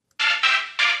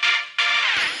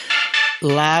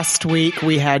Last week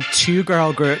we had 2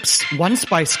 girl groups, 1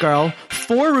 Spice Girl,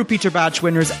 4 Repeater Badge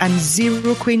winners, and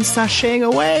 0 queens sashaying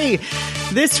away.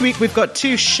 This week we've got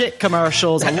 2 shit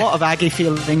commercials, a lot of Aggie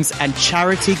feelings, and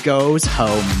Charity goes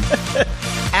home.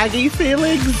 Aggie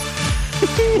feelings?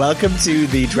 Welcome to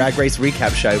the Drag Race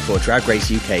recap show for Drag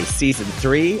Race UK Season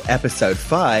 3, Episode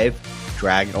 5,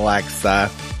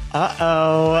 Draglexa.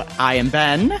 Uh-oh. I am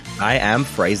Ben. I am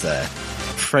Fraser.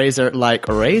 Fraser like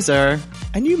a razor.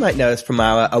 And you might know us from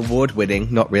our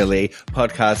award-winning, not really,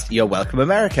 podcast, You're Welcome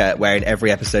America, where in every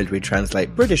episode we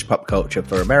translate British pop culture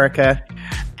for America.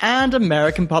 And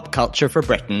American pop culture for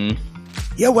Britain.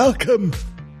 You're welcome!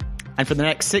 And for the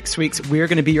next 6 weeks, we're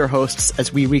going to be your hosts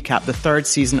as we recap the 3rd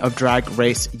season of Drag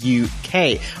Race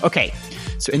UK. Okay,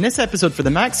 so in this episode for the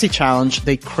Maxi Challenge,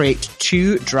 they create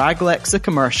 2 Draglexa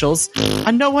commercials,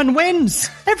 and no one wins!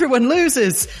 Everyone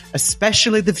loses!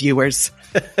 Especially the viewers.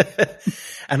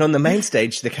 And on the main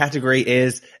stage, the category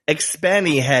is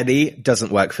Expenny Heady,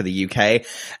 doesn't work for the UK.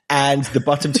 And the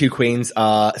bottom 2 queens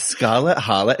are Scarlett,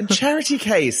 Harlot, and Charity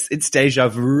Case. It's Deja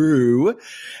Vu.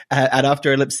 And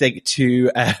after a lip sync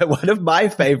to one of my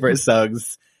favorite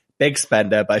songs, Big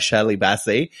Spender by Shirley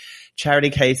Bassey, Charity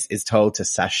Case is told to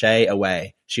sashay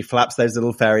away. She flaps those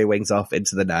little fairy wings off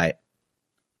into the night.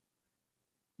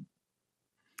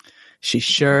 She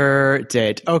sure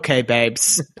did. Okay,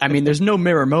 babes. I mean, there's no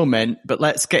mirror moment, but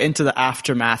let's get into the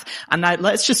aftermath. And now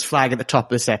let's just flag at the top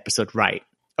of this episode, right?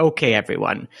 Okay,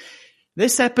 everyone.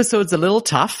 This episode's a little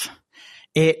tough.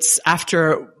 It's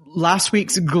after last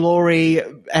week's glory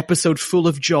episode full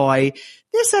of joy.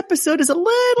 This episode is a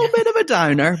little bit of a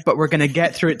downer, but we're going to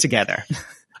get through it together.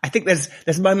 I think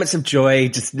there's moments of joy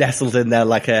just nestled in there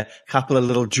like a couple of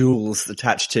little jewels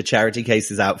attached to Charity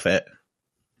Case's outfit.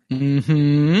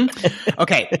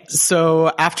 Okay, so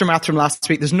aftermath from last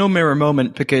week. There's no mirror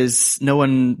moment because no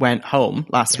one went home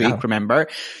last week, remember?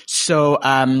 So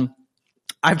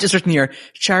I've just written here,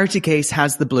 Charity Case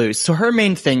has the blues. So her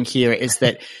main thing here is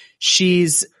that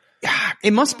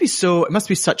it must be such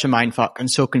a mindfuck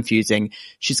and so confusing.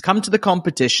 She's come to the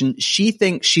competition. She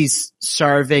thinks she's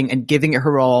serving and giving it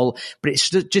her all, but it's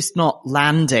just not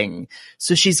landing.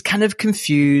 So she's kind of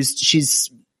confused. She's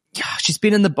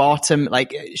been in the bottom,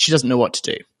 like she doesn't know what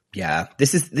to do. Yeah,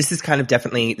 this is kind of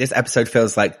definitely, this episode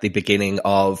feels like the beginning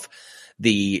of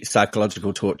the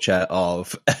psychological torture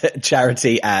of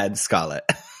Charity and Scarlett,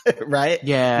 right?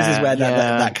 Yeah. This is where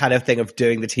that kind of thing of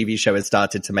doing the TV show has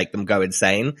started to make them go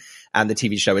insane. And the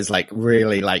TV show is like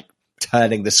really like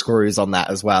turning the screws on that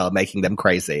as well, making them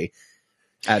crazy.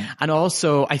 And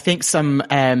also, I think some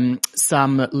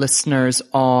listeners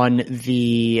on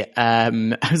the, I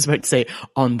was about to say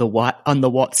on the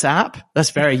WhatsApp. That's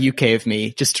very UK of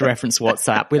me, just to reference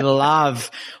WhatsApp. We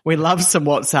love some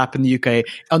WhatsApp in the UK.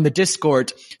 On the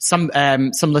Discord, some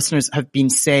listeners have been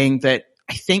saying that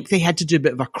I think they had to do a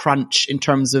bit of a crunch in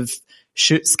terms of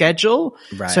shoot schedule.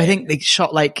 Right. So I think they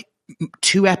shot like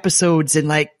 2 episodes in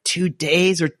like 2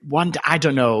 days or 1 day. I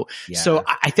don't know. Yeah. So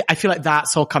I feel like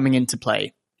that's all coming into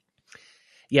play.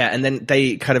 Yeah. And then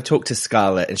they kind of talk to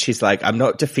Scarlett and she's like, I'm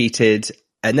not defeated.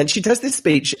 And then she does this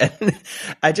speech and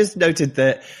I just noted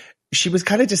that she was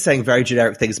kind of just saying very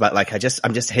generic things about like,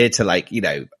 I'm just here to like, you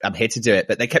know, I'm here to do it.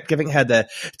 But they kept giving her the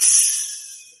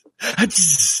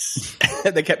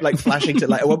they kept like flashing to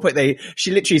like at one point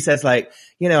she literally says like,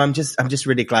 you know, I'm just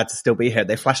really glad to still be here.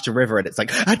 They flash to River and it's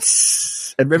like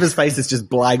and River's face is just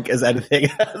blank as anything.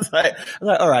 I was like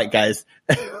all right guys,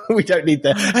 we don't need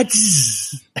the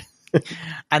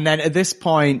And then at this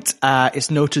point,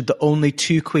 it's noted that only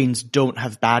 2 queens don't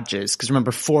have badges because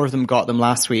remember 4 of them got them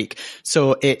last week.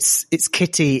 So it's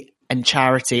Kitty and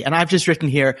Charity. And I've just written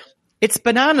here, it's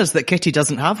bananas that Kitty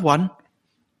doesn't have one.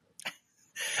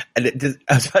 And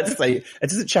I was about to say,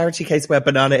 doesn't Charity Case wear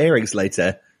banana earrings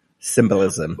later?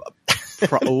 Symbolism. I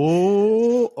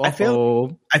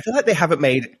feel like they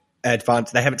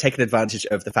haven't taken advantage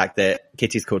of the fact that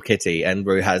Kitty's called Kitty and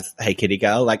Rue has Hey Kitty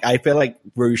Girl. Like, I feel like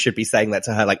Rue should be saying that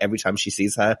to her like every time she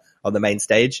sees her on the main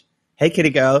stage. Hey Kitty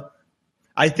Girl.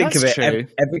 I think of it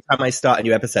every time I start a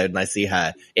new episode and I see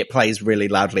her, it plays really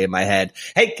loudly in my head.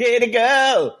 Hey Kitty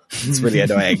Girl! It's really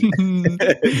annoying.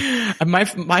 And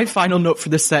my final note for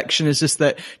this section is just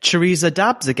that Choriza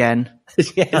dabs again.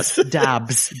 Yes. That's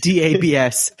dabs.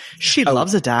 D-A-B-S. She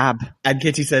loves a dab. And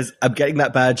Kitty says, I'm getting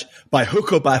that badge by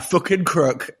hook or by fucking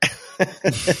crook.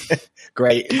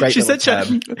 Great. She's such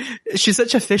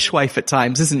a fishwife at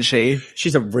times, isn't she?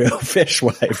 She's a real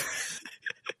fishwife.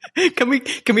 Can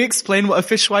we explain what a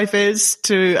fishwife is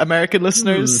to American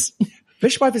listeners?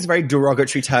 Fishwife is a very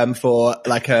derogatory term for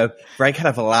like a very kind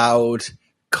of loud,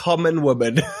 common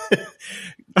woman,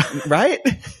 right?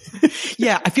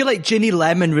 Yeah, I feel like Ginny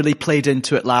Lemon really played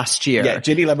into it last year. Yeah,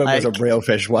 Ginny Lemon was a real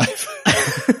fishwife.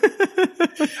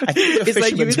 I think it's a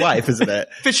fisherman's wife, isn't it?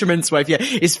 Fisherman's wife, yeah.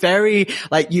 It's very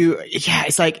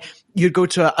it's like you'd go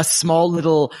to a small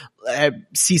little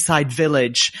seaside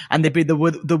village and they'd be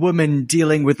the woman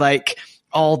dealing with like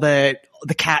all the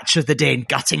catch of the day and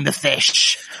gutting the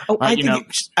fish. Oh, I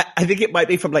think it might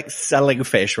be from like selling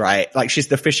fish, right? Like she's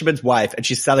the fisherman's wife and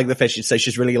she's selling the fish, and so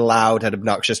she's really loud and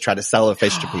obnoxious trying to sell the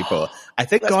fish to people. I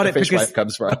think that's where the fishwife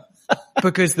comes from.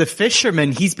 Because the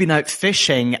fisherman, he's been out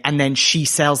fishing and then she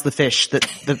sells the fish that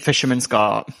the fisherman's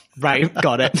got. Right,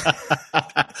 got it.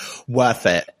 Worth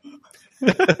it.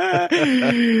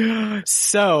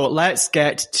 So let's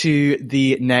get to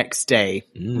the next day.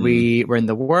 We were in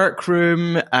the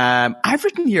workroom. I've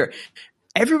written here,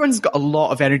 everyone's got a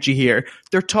lot of energy here.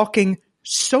 They're talking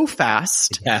so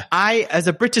fast. Yeah. I, as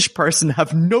a British person,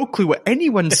 have no clue what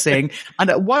anyone's saying. And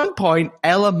at one point,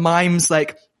 Ella mimes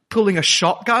like pulling a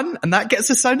shotgun, and that gets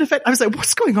a sound effect. I was like,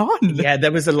 what's going on? Yeah,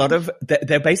 there was a lot of,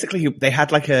 they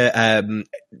had like a,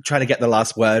 trying to get the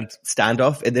last word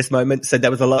standoff in this moment. So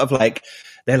there was a lot of like,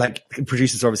 they're like,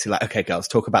 producers are obviously like, okay, girls,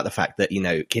 talk about the fact that, you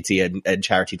know, Kitty and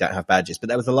Charity don't have badges. But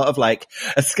there was a lot of like,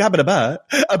 a scab-a-da-ba,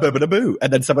 a boo-ba-da-boo.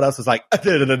 And then someone else was like,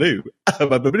 a-da-da-da-doo, a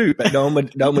boo-ba-da-doo. But no one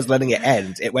was letting it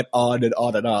end. It went on and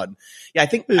on and on. Yeah, I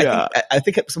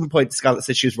think at some point Scarlett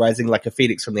said she was rising like a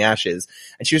phoenix from the ashes.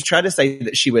 And she was trying to say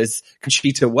that she was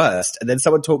Conchita Wurst. And then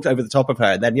someone talked over the top of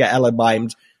her. And then, yeah, Ella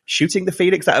mimed shooting the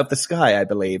phoenix out of the sky, I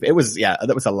believe. It was, yeah,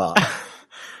 that was a lot.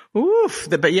 Oof.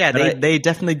 But yeah, they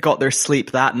definitely got their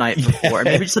sleep that night before. Yeah.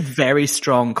 Maybe just had very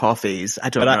strong coffees. I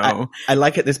don't know. I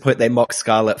like at this point they mock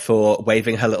Scarlett for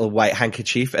waving her little white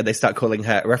handkerchief, and they start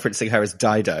referencing her as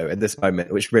Dido in this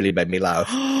moment, which really made me laugh.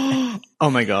 Oh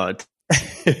my God.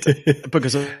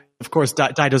 Because of course,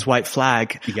 Dido's white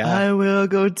flag. Yeah. I will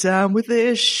go down with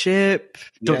this ship.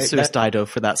 Don't sue us, Dido,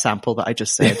 for that sample that I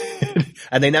just said.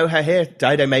 And they know her here.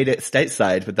 Dido made it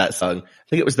stateside with that song. I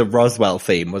think it was the Roswell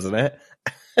theme, wasn't it?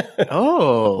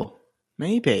 Oh,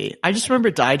 maybe. I just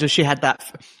remember Dido, she had that,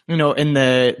 you know, in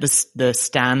the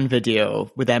Stan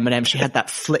video with Eminem, she had that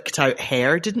flicked out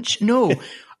hair, didn't she? No.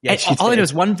 Yeah, all I know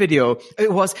is one video,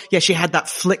 she had that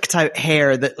flicked out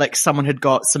hair that like someone had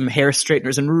got some hair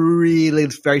straighteners and really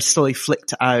very slowly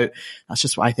flicked it out. That's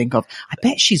just what I think of. I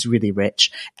bet she's really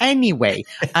rich. Anyway,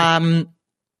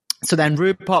 so then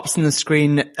Rue pops in the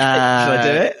screen. Should I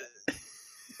do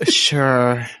it?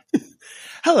 Sure.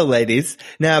 Hello, ladies.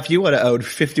 Now, if you want to own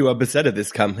 51% of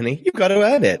this company, you've got to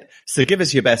earn it. So give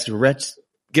us your best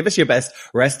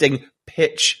resting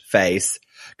pitch face,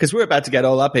 because we're about to get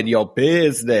all up in your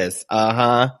business.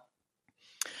 I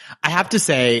have to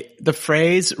say, the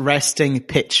phrase resting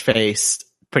pitch face,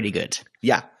 pretty good.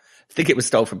 Yeah. I think it was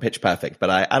stole from Pitch Perfect,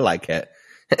 but I like it.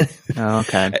 Oh,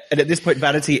 okay. And at this point,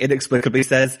 Vanity inexplicably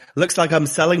says, looks like I'm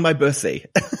selling my bussy.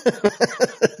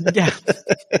 Yeah.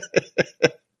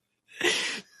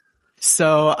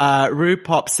 So Rue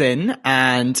pops in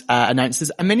and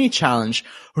announces a mini challenge,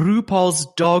 RuPaul's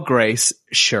Dog Race.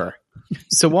 Sure.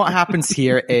 So what happens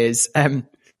here is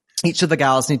each of the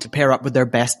gals need to pair up with their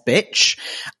best bitch,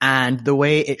 and the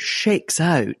way it shakes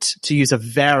out, to use a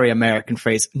very American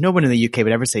phrase, no one in the UK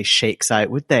would ever say shakes out,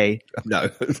 would they? No.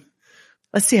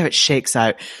 Let's see how it shakes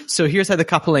out. So here's how the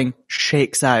coupling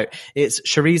shakes out. It's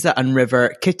Choriza and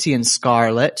River, Kitty and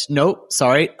Scarlett. No,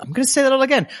 sorry. I'm going to say that all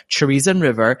again. Choriza and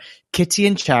River, Kitty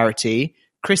and Charity,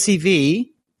 Chrissy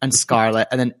V and Scarlett,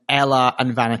 and then Ella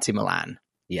and Vanity Milan.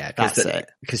 Yeah, that's it.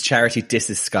 Because Charity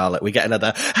disses Scarlett. We get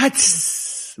another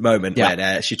moment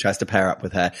when she tries to pair up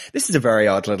with her. This is a very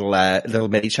odd little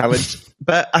mini challenge,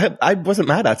 but I wasn't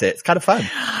mad at it. It's kind of fun.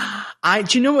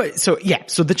 Do you know what? So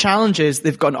the challenge is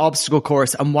they've got an obstacle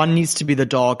course and one needs to be the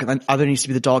dog and the other needs to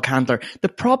be the dog handler. The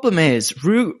problem is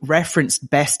Rue referenced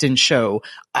Best in Show,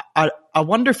 a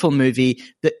wonderful movie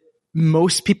that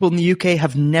most people in the UK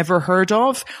have never heard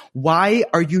of. Why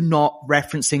are you not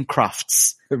referencing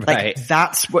Crufts? Right. Like,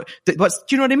 that's do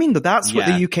you know what I mean? That's what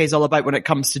the UK is all about when it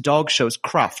comes to dog shows.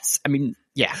 Crufts. I mean,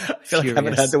 yeah. I feel like I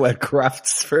haven't heard the word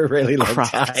crafts for a really long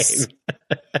time.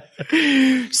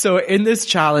 So in this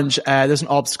challenge, there's an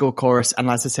obstacle course, and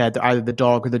as I said, they're either the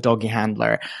dog or the doggy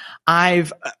handler. I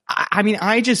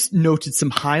just noted some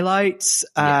highlights.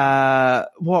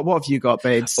 What have you got,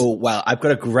 babes? Oh, well, I've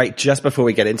got a great, just before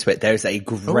we get into it, there's a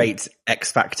great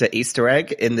X Factor Easter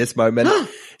egg in this moment.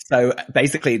 So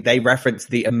basically they reference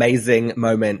the amazing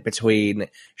moment between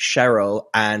Cheryl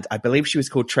and I believe she was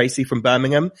called Tracy from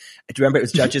Birmingham. Do you remember it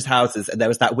was Judges' Houses, and there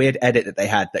was that weird edit that they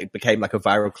had that became like a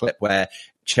viral clip where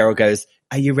Cheryl goes,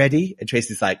 "Are you ready?" And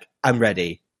Tracy's like, "I'm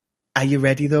ready." "Are you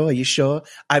ready though? Are you sure?"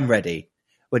 "I'm ready."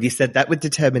 when you said that with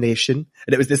determination.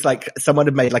 And it was this like, someone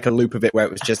had made like a loop of it where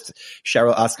it was just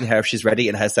Cheryl asking her if she's ready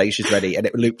and her saying she's ready. And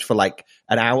it looped for like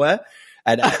an hour.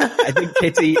 And I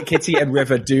think Kitty and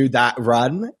River do that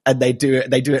run and they do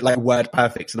it like word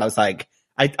perfect. And I was like,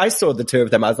 I saw the two of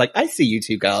them. I was like, I see you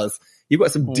two girls. You've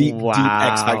got some deep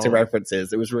X Factor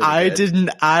references. It was really good.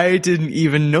 I didn't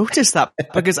even notice that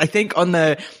because I think on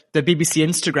the BBC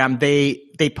Instagram,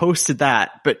 they posted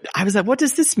that, but I was like, what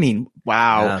does this mean?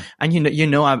 Wow. Yeah.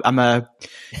 And I'm a,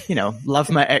 love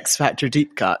my X Factor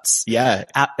deep cuts. Yeah.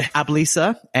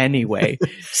 Ablisa. Anyway.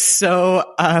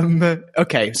 So,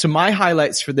 okay. So my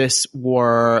highlights for this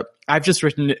were, I've just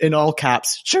written in all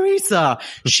caps, Teresa.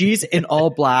 She's in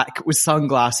all black with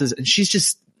sunglasses and she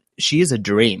is a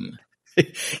dream.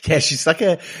 Yeah, she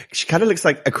kind of looks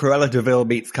like a Cruella de Vil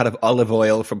meets kind of Olive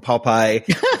Oil from Popeye,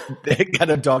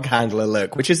 kind of dog handler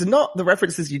look, which is not the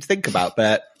references you'd think about,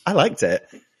 but I liked it.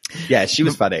 Yeah, she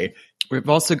was funny. We've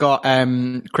also got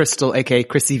Crystal, aka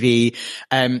Chrissy V.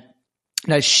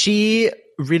 Now she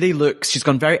really she's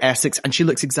gone very Essex and she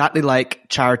looks exactly like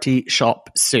Charity Shop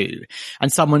Sue.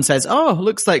 And someone says, oh,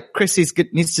 looks like Chrissy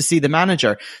needs to see the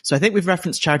manager. So I think we've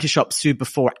referenced Charity Shop Sue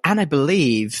before, and I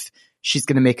believe she's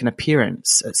going to make an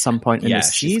appearance at some point in the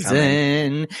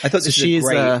season. I thought this was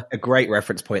a great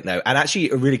reference point though. And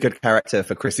actually a really good character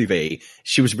for Chrissy V.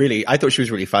 I thought she was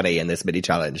really funny in this mini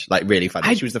challenge. Like really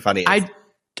funny. She was the funniest.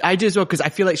 I do as well because I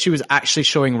feel like she was actually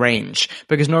showing range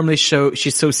because normally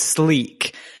she's so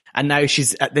sleek and now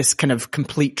she's at this kind of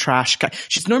complete trash.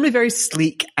 She's normally very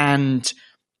sleek and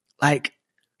like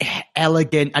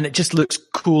elegant and it just looks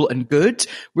cool and good.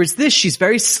 Whereas she's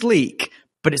very sleek,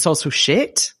 but it's also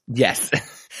shit. Yes.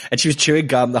 And she was chewing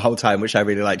gum the whole time, which I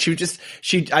really liked.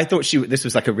 I thought this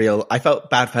was like I felt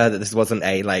bad for her that this wasn't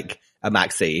a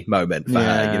Maxi moment for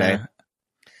her,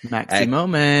 Maxi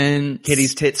moment.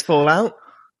 Kitty's tits fall out.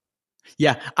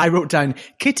 Yeah. I wrote down,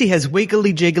 Kitty has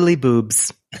wiggly jiggly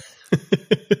boobs.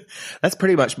 That's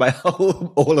pretty much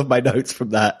all of my notes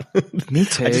from that. Me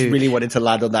too. I just really wanted to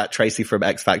land on that Tracy from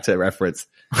X Factor reference.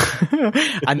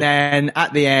 And then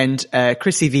at the end,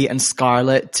 Chrissy V and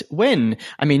Scarlett win.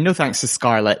 I mean, no thanks to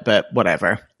Scarlett, but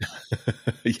whatever.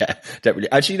 Yeah, don't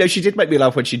really. Actually, she did make me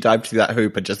laugh when she dived through that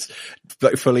hoop and just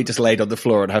fully just laid on the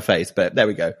floor on her face, but there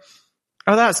we go.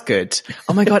 Oh, that's good.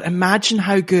 Oh my God. Imagine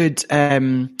how good, oh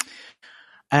my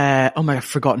God, I've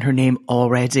forgotten her name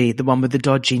already. The one with the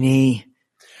dodgy knee.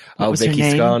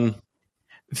 Vicky Scone.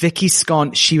 Vicky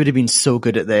Scone. She would have been so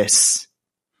good at this.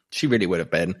 She really would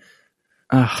have been.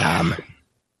 Oh. Damn.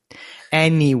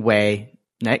 Anyway,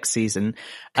 next season.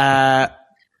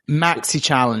 Maxi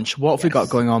Challenge. What have we got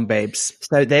going on, babes?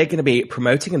 So they're going to be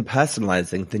promoting and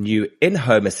personalizing the new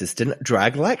in-home assistant,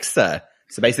 Draglexa.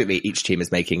 So basically each team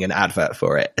is making an advert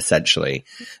for it, essentially.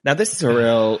 Now this is a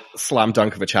real slam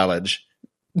dunk of a challenge.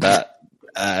 But,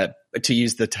 to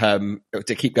use the term,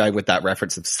 to keep going with that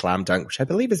reference of slam dunk, which I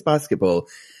believe is basketball,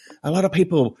 a lot of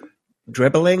people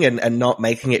dribbling and not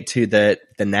making it to the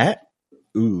net.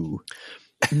 Ooh.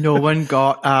 No one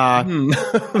got a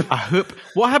hoop.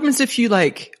 What happens if you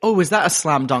is that a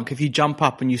slam dunk? If you jump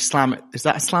up and you slam it, is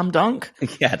that a slam dunk?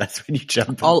 Yeah, that's when you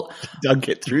jump and dunk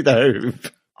it through the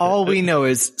hoop. All we know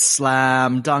is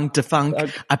slam dunk to funk.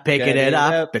 I pick it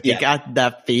up if you got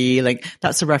that feeling.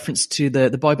 That's a reference to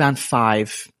the boy band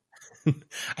Five.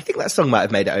 I think that song might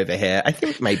have made it over here. I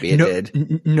think maybe it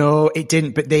did. No, it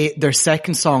didn't. But their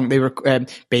second song, they were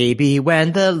 "Baby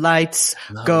When the Lights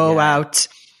Go Out."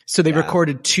 So they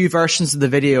recorded two versions of the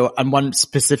video and one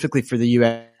specifically for the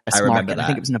US market. I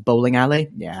think it was in a bowling alley.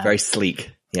 Yeah, very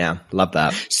sleek. Yeah, love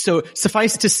that. So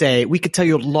suffice to say, we could tell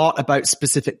you a lot about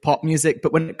specific pop music,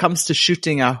 but when it comes to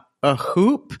shooting a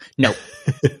hoop, no.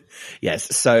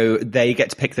 Yes, so they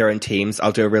get to pick their own teams.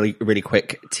 I'll do a really, really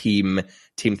quick team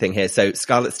thing here. So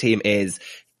Scarlett's team is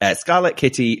Scarlett,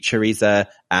 Kitty, Teresa,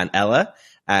 and Ella.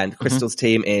 And Crystal's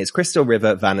team is Crystal,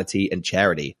 River, Vanity, and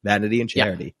Charity. Vanity and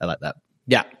Charity. Yeah. I like that.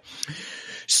 Yeah.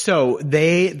 So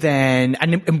they then,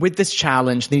 and with this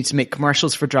challenge, they need to make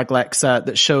commercials for Draglexa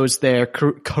that shows their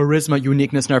charisma,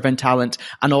 uniqueness, nerve, and talent,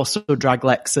 and also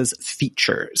Draglexa's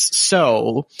features.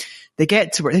 So they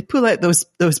get to work, they pull out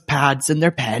those pads and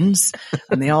their pens,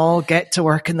 and they all get to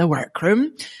work in the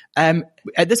workroom.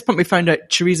 At this point, we found out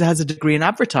Teresa has a degree in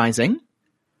advertising.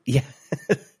 Yeah.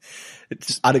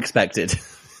 It's unexpected.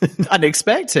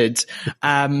 Unexpected.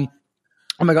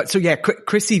 Oh my God. So yeah,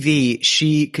 Chrissy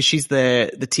V, cause she's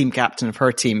the team captain of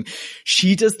her team.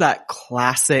 She does that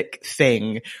classic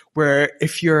thing where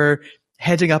if you're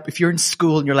heading up, if you're in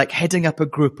school and you're like heading up a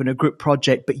group and a group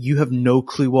project, but you have no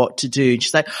clue what to do. And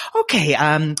she's like, okay,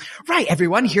 right,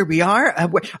 everyone, here we are.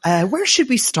 Where should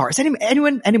we start? Has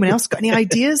anyone else got any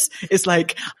ideas? It's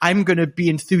like, I'm going to be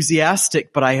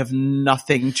enthusiastic, but I have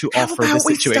nothing to offer the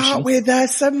situation. We start with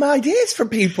some ideas from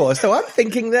people. So I'm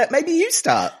thinking that maybe you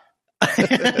start.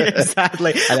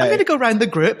 Exactly. I'm going to go around the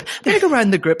group.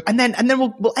 And then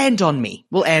we'll end on me.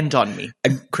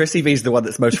 And Chrissy V's the one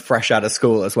that's most fresh out of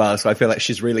school as well. So I feel like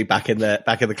she's really back in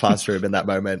the classroom in that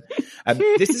moment.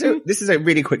 This is a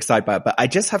really quick sidebar, but I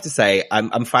just have to say,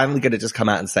 I'm finally going to just come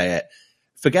out and say it.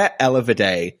 Forget Ella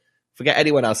Vidae. Forget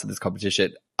anyone else in this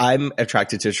competition. I'm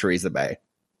attracted to Theresa May.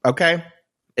 Okay?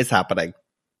 It's happening.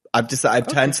 I've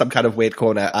turned some kind of weird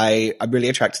corner. I'm really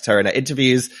attracted to her in her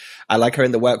interviews. I like her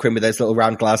in the workroom with those little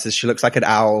round glasses. She looks like an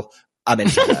owl. I'm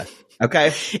into her.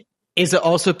 Okay. Is it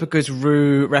also because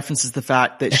Rue references the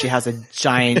fact that she has a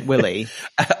giant willy?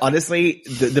 Honestly,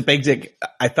 the big dick,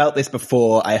 I felt this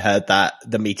before I heard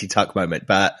the meaty tuck moment,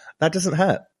 but that doesn't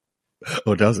hurt.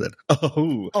 Or does it?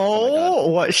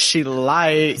 Oh, what's she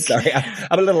like? Sorry,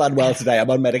 I'm a little unwell today. I'm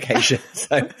on medication,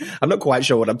 so I'm not quite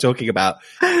sure what I'm talking about.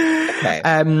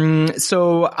 Okay.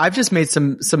 So I've just made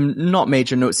some not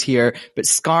major notes here, but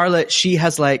Scarlett, she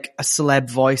has like a celeb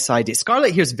voice idea.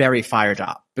 Scarlett here's very fired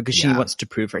up because she wants to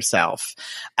prove herself.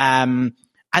 And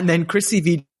then Chrissy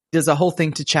V does a whole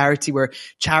thing to Charity where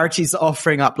Charity's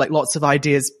offering up like lots of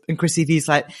ideas and Chrissy V's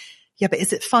like, yeah, but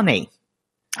is it funny?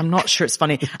 I'm not sure it's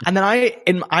funny. And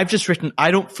then I've just written,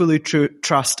 I don't fully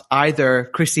trust either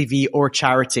Chrissy V or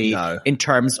Charity in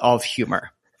terms of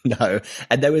humor. No.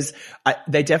 And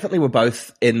they definitely were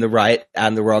both in the right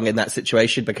and the wrong in that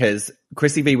situation because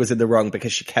Chrissy V was in the wrong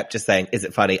because she kept just saying, is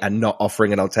it funny? And not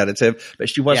offering an alternative. But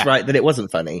she was right that it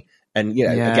wasn't funny. And,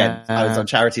 again, I was on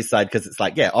Charity's side because it's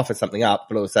like, offer something up,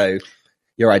 but also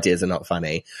your ideas are not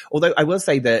funny. Although I will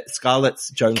say that Scarlett's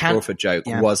Joan Crawford joke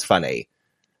was funny.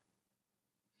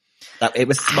 It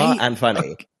was smart and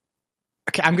funny.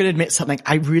 Okay, I'm going to admit something.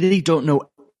 I really don't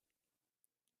know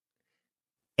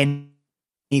anything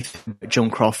about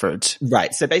Joan Crawford.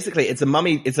 Right. So basically, it's a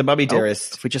mummy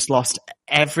dearest. We just lost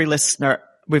every listener.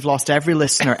 We've lost every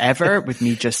listener ever with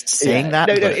me just saying that.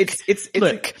 No,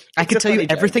 look, I can tell you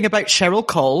everything about Cheryl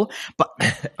Cole, but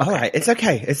all right, it's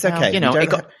okay. It's okay.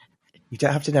 You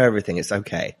don't have to know everything. It's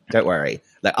okay. Don't worry.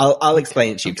 Like, I'll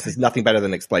explain it to you because there's nothing better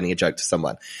than explaining a joke to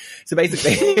someone. So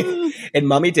basically, in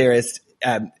Mummy Dearest,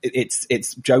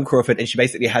 it's Joan Crawford and she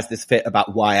basically has this fit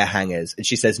about wire hangers and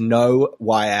she says no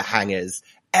wire hangers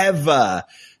ever.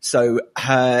 So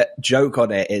her joke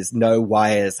on it is no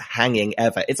wires hanging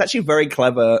ever. It's actually very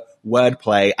clever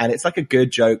wordplay and it's like a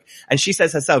good joke. And she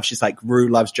says herself, she's like, Rue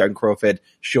loves Joan Crawford.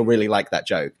 She'll really like that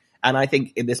joke. And I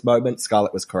think in this moment,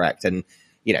 Scarlett was correct. And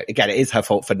again, it is her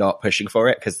fault for not pushing for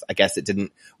it because I guess it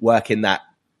didn't work in that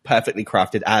perfectly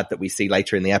crafted ad that we see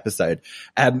later in the episode.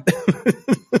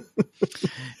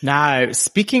 Now,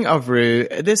 speaking of Rue,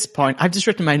 at this point, I've just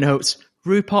written my notes.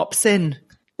 Rue pops in.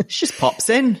 She just pops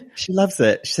in. She loves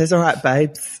it. She says, all right,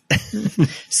 babes.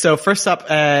 So first up,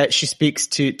 she speaks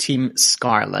to Team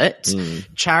Scarlett.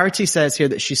 Charity says here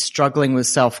that she's struggling with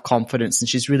self-confidence and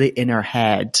she's really in her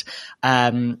head.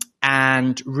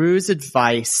 And Rue's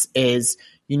advice is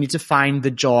you need to find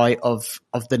the joy of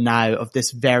the now, of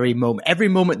this very moment. Every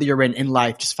moment that you're in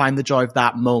life, just find the joy of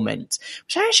that moment,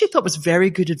 which I actually thought was very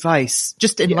good advice,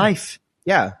 just in life.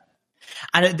 Yeah.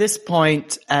 And at this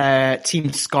point,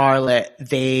 Team Scarlett,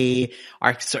 they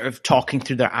are sort of talking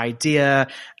through their idea.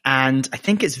 And I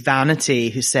think it's Vanity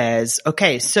who says,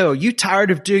 okay, so you tired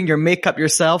of doing your makeup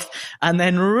yourself? And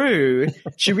then Rue,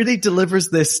 she really delivers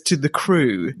this to the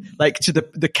crew, like to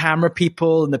the camera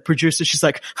people and the producer. She's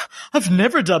like, I've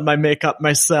never done my makeup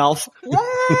myself.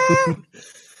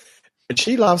 And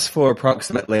she lasts for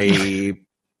approximately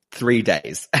 3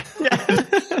 days.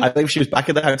 I think she was back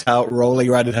in the hotel, rolling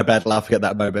around in her bed, laughing at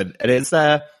that moment. And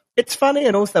it's funny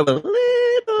and also a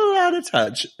little out of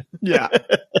touch. Yeah.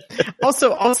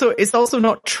 Also, it's also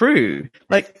not true.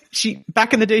 Like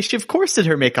back in the day, she of course did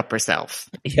her makeup herself.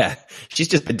 Yeah. She's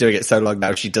just been doing it so long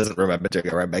now, she doesn't remember doing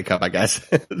her own makeup, I guess.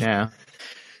 Yeah.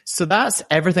 So that's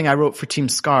everything I wrote for Team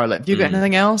Scarlett. Have you got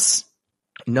anything else?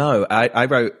 No, I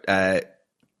wrote,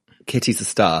 Kitty's a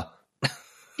star.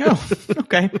 Oh,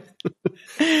 okay.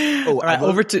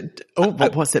 What's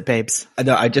it, babes?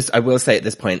 No, I will say at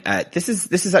this point, this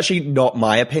is actually not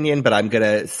my opinion, but I'm going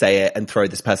to say it and throw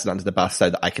this person under the bus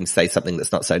so that I can say something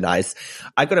that's not so nice.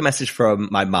 I got a message from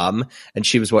my mum and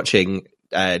she was watching,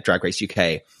 Drag Race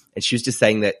UK and she was just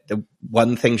saying that the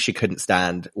one thing she couldn't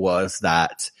stand was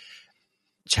that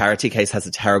Charity Case has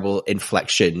a terrible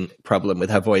inflection problem with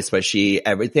her voice where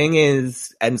everything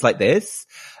ends like this.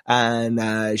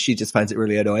 And she just finds it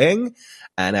really annoying.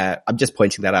 And I'm just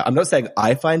pointing that out. I'm not saying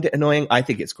I find it annoying. I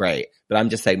think it's great. But I'm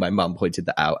just saying my mum pointed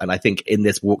that out. And I think in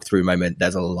this walkthrough moment,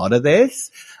 there's a lot of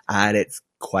this. And it's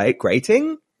quite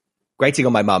grating. Grating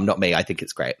on my mum, not me. I think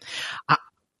it's great.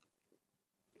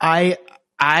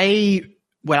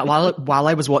 Well, while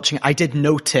I was watching it, I did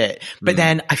note it, but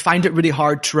then I find it really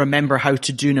hard to remember how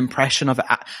to do an impression of it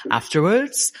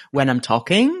afterwards when I'm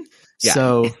talking. Yeah.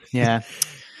 So, yeah.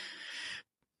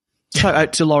 Shout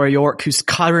out to Laura York, who's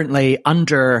currently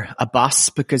under a bus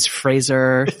because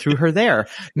Fraser threw her there.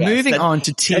 Yeah, Moving on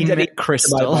to Team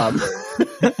Crystal.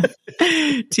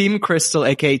 Team Crystal,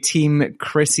 aka Team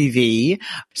Chrissy V.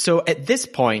 So at this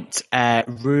point,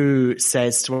 Rue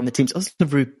says to one of the teams, "Oh,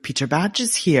 Rue, Peter Badge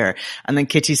is here." And then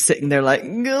Kitty's sitting there like,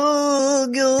 "Go,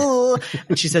 go."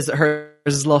 And she says that hers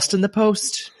is lost in the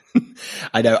post.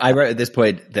 I know. I wrote at this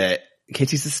point that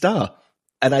Kitty's a star.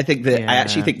 And I think that I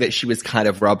actually think that she was kind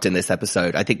of robbed in this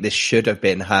episode. I think this should have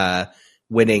been her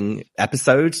winning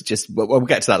episode. We'll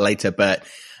get to that later, but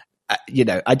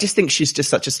I just think she's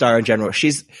just such a star in general.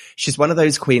 She's one of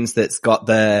those queens that's got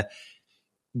the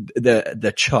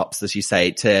chops, as you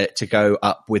say, to go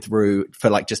up with Rue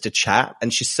for like just a chat.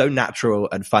 And she's so natural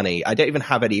and funny. I don't even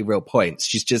have any real points.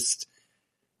 She just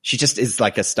is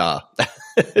like a star.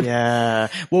 Yeah.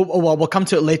 Well, we'll come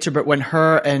to it later, but when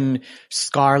her and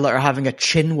Scarlett are having a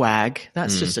chin wag,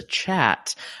 that's just a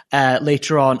chat,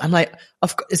 later on. I'm like,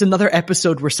 it's another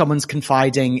episode where someone's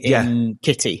confiding in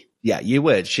Kitty. Yeah, you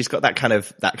would. She's got that kind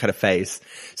of face.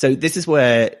 So this is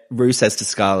where Rue says to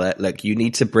Scarlett, look, you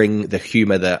need to bring the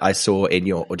humor that I saw in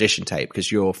your audition tape because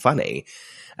you're funny.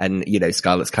 And,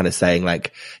 Scarlett's kind of saying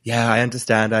like, yeah, I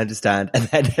understand. And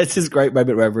then there's this great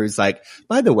moment where Rue's like,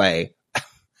 by the way,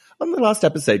 on the last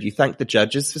episode, you thanked the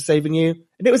judges for saving you.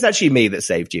 And it was actually me that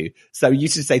saved you. So you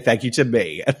should say thank you to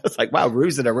me. And I was like, wow,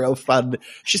 Rue's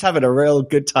she's having a real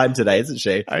good time today, isn't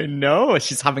she? I know. I've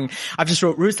just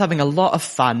wrote, Rue's having a lot of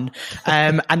fun.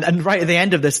 And right at the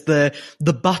end of this, the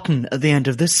button at the end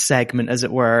of this segment, as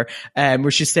it were, where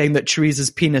she's saying that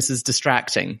Teresa's penis is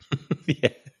distracting. Yeah.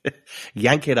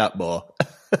 Yank it up more.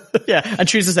 Yeah. And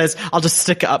Teresa says, I'll just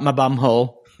stick it up my bum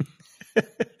hole.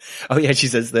 Oh yeah, she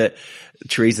says that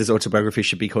Teresa's autobiography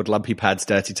should be called Lumpy Pads,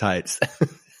 Dirty Tights.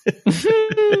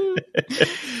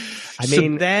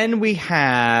 So then we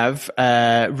have,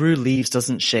 Rue leaves,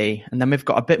 doesn't she? And then we've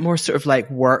got a bit more sort of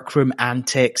like workroom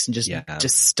antics and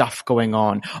just stuff going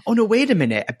on. Oh no, wait a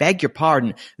minute. I beg your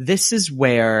pardon. This is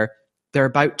where they're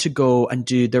about to go and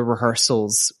do their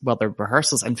rehearsals. Well, their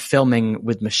rehearsals and filming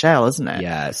with Michelle, isn't it?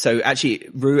 Yeah. So actually,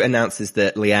 Rue announces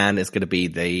that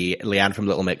Leanne from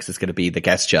Little Mix is going to be the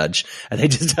guest judge. And they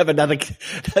just have another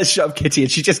shot of Kitty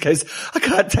and she just goes, I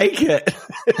can't take it.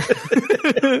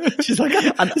 She's like,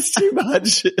 it's too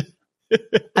much.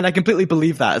 And I completely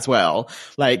believe that as well.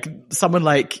 Like someone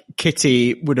like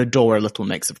Kitty would adore Little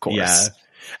Mix, of course. Yeah.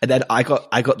 And then I got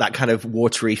that kind of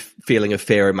watery feeling of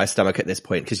fear in my stomach at this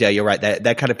point. Cause yeah, you're right.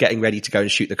 They're kind of getting ready to go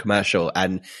and shoot the commercial,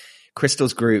 and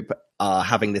Crystal's group are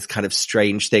having this kind of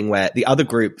strange thing where the other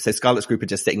group, so Scarlett's group are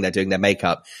just sitting there doing their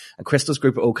makeup, and Crystal's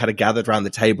group are all kind of gathered around the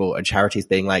table, and Charity's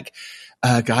being like,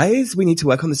 guys, we need to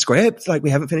work on the script. Like we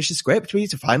haven't finished the script. We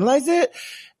need to finalize it.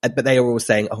 But they are all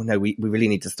saying, oh no, we really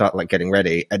need to start like getting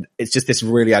ready. And it's just this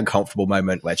really uncomfortable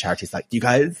moment where Charity's like, you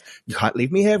guys, you can't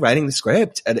leave me here writing the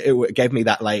script. And it gave me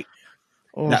that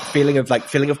that feeling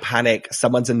of panic.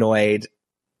 Someone's annoyed.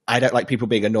 I don't like people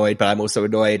being annoyed, but I'm also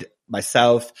annoyed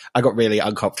myself. I got really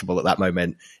uncomfortable at that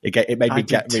moment. It made me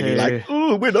get really like,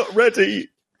 oh, we're not ready.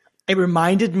 It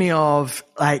reminded me of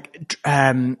like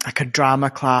a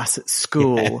drama class at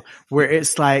school where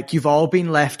it's like you've all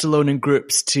been left alone in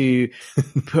groups to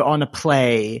put on a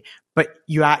play, but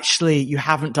you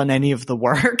haven't done any of the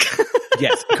work.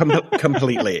 Yes,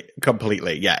 completely.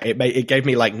 Yeah, it gave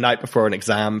me like night before an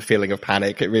exam feeling of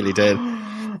panic. It really did.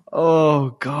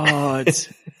 Oh God.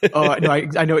 Oh no,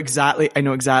 I know exactly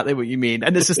what you mean.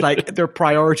 And it's just like their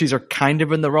priorities are kind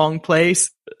of in the wrong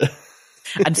place.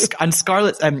 And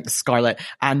Scarlett and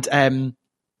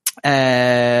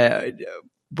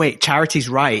wait, Charity's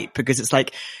right, because it's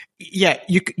like, yeah,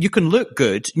 you can look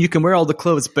good, you can wear all the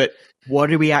clothes, but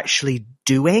what are we actually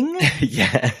doing?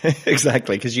 Yeah,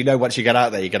 exactly. Because once you get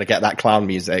out there, you're gonna get that clown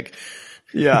music.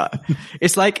 Yeah.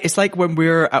 It's like when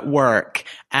we're at work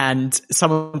and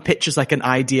someone pitches like an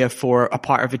idea for a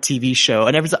part of a TV show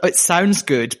and everyone's like, it sounds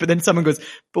good, but then someone goes,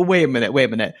 but wait a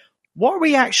minute. What are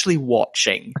we actually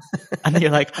watching? And then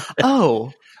you're like,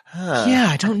 yeah,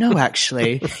 I don't know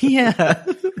actually. Yeah.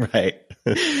 Right.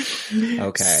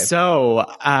 Okay. So,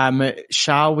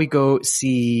 shall we go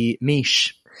see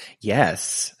Mish?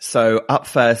 Yes. So up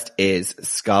first is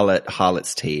Scarlet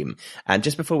Harlot's team. And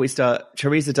just before we start,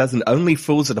 Teresa does an Only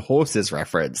Fools and Horses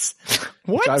reference.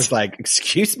 What? I was like,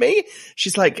 excuse me?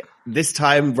 She's like, this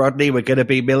time, Rodney, we're going to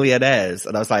be millionaires.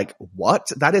 And I was like, what?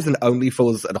 That is an Only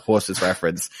Fools and Horses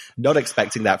reference. Not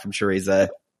expecting that from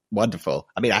Teresa. Wonderful.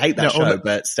 I mean, I hate that show,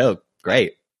 but still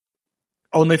great.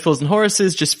 Only Fools and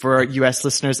Horses, just for US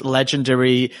listeners,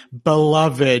 legendary,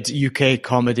 beloved UK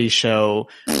comedy show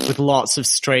with lots of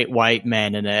straight white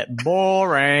men in it.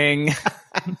 Boring.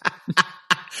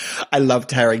 I love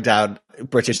tearing down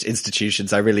British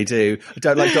institutions. I really do. I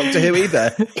don't like Doctor Who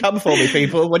either. Come for me,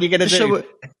 people. What are you going to do?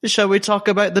 Shall we talk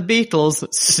about the Beatles?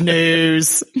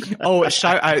 Snooze. Oh,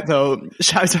 shout out though.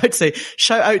 Shout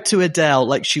out to Adele,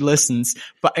 like she listens.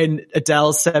 But in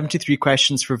Adele's 73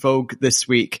 questions for Vogue this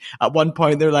week, at one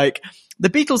point they're like, the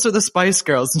Beatles are the Spice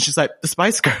Girls. And she's like, the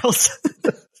Spice Girls?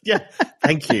 Yeah.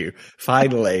 Thank you.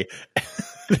 Finally.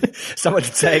 Someone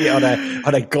saying it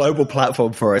on a global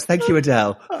platform for us. Thank you,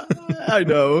 Adele. I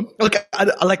know.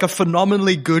 Like a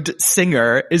phenomenally good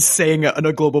singer is saying it on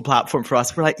a global platform for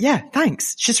us. We're like, yeah,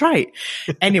 thanks. She's right.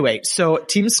 Anyway, so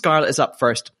Team Scarlet is up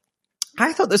first.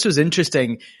 I thought this was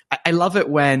interesting. I love it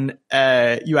when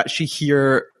you actually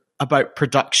hear about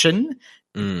production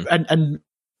and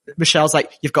Michelle's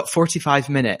like, you've got 45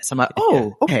 minutes. I'm like,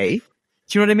 oh, okay. Do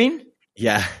you know what I mean?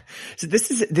 Yeah. So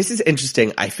this is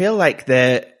interesting. I feel like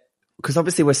because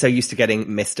obviously we're so used to getting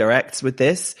misdirects with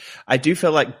this. I do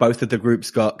feel like both of the groups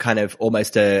got kind of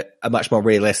almost a much more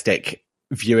realistic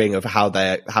viewing of how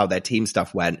their team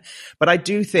stuff went. But I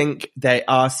do think there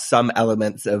are some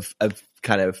elements of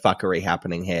kind of fuckery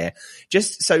happening here.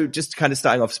 Just kind of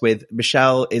starting off with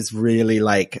Michelle is really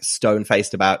like stone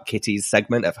faced about Kitty's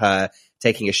segment of her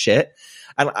taking a shit.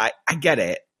 And I get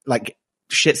it. Like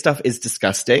shit stuff is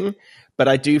disgusting. But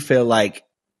I do feel like,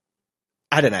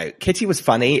 I don't know, Kitty was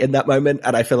funny in that moment,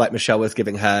 and I feel like Michelle was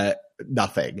giving her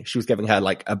nothing. She was giving her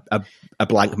like a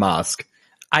blank mask.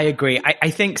 I agree. I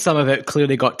think some of it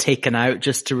clearly got taken out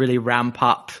just to really ramp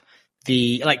up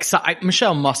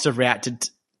Michelle must have reacted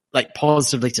like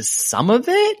positively to some of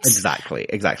it. Exactly.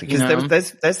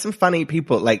 Because there's some funny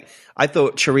people. Like I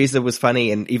thought Teresa was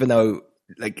funny, and even though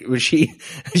like when she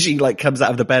like comes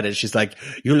out of the bed and she's like,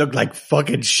 you look like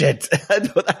fucking shit. I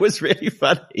thought that was really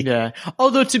funny. Yeah.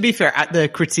 Although to be fair, at the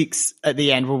critiques at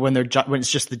the end, when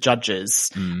it's just the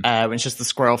judges, when it's just the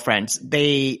squirrel friends,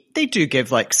 they do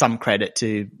give like some credit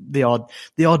to the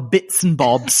odd bits and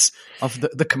bobs of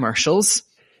the commercials.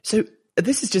 So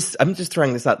this is I'm just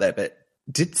throwing this out there, but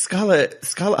did Scarlet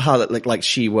Harlot look like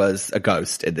she was a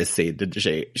ghost in this scene, didn't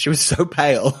she? She was so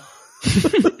pale.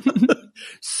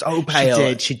 So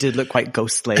pale. She did look quite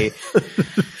ghostly.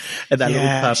 And that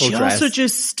little purple dress.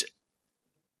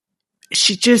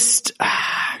 She just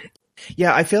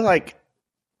yeah, I feel like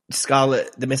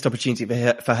Scarlet, the missed opportunity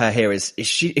for her here is if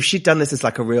she'd done this as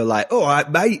like a real like, all right,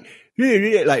 mate,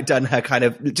 like done her kind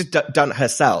of, just done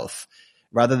herself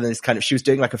rather than this kind of, she was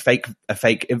doing like a fake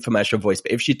infomercial voice.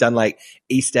 But if she'd done like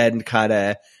East End kind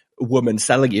of woman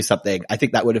selling you something, I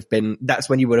think that's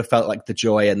when you would have felt like the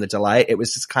joy and the delight. It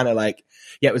was just kind of like,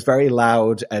 yeah, it was very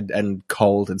loud and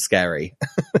cold and scary.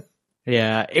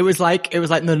 Yeah, it was like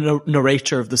the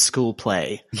narrator of the school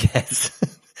play. Yes.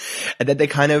 And then they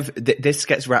kind of, this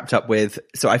gets wrapped up with,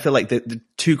 so I feel like the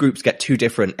two groups get two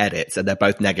different edits and they're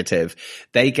both negative.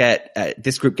 They get,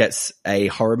 this group gets a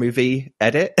horror movie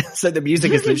edit. So the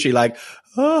music is literally like,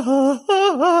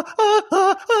 I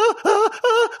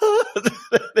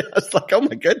was like, oh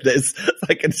my goodness.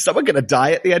 Like, is someone going to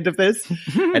die at the end of this?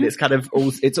 And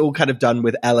it's all kind of done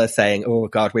with Ella saying, oh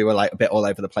God, we were like a bit all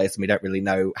over the place and we don't really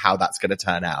know how that's going to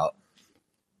turn out.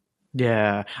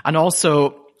 Yeah. And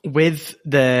also, with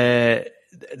the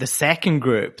second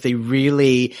group, they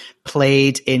really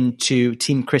played into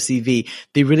Team Chrissy V.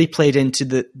 They really played into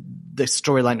the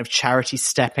storyline of Charity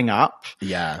stepping up.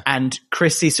 Yeah. And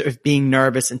Chrissy sort of being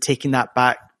nervous and taking that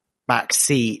back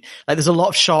seat. Like there's a lot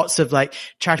of shots of like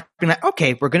Charity being like,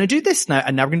 okay, we're going to do this now.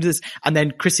 And now we're going to do this. And then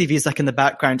Chrissy V is like in the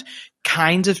background,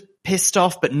 kind of pissed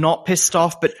off, but not pissed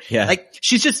off. But like,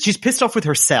 she's pissed off with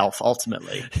herself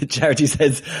ultimately. Charity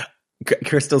says,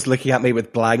 Crystal's looking at me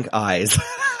with blank eyes.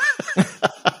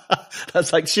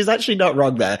 That's like, she's actually not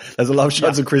wrong there. There's a lot of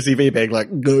shots of Chrissy V being like,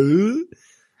 Gah.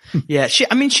 Yeah,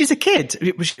 she's a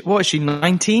kid. What is she,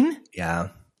 19? Yeah.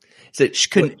 So she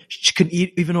couldn't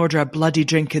even order a bloody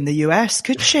drink in the US,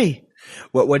 could she?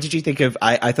 What did you think of,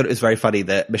 I thought it was very funny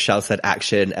that Michelle said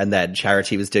action and then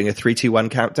Charity was doing a 3, 2, 1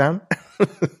 countdown.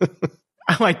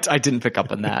 I didn't pick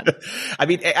up on that. I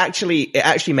mean, it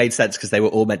actually made sense because they were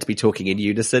all meant to be talking in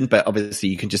unison, but obviously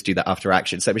you can just do that after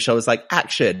action. So Michelle was like,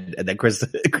 action. And then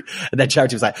and then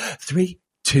Charity was like, 3,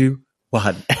 2,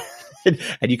 1.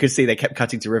 And you could see they kept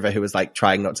cutting to River, who was like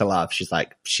trying not to laugh. She's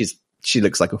like, she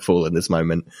looks like a fool in this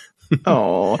moment.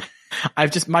 Oh,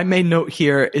 my main note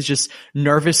here is just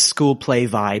nervous school play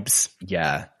vibes.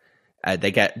 Yeah.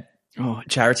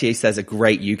 Charity says a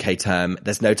great UK term.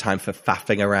 There's no time for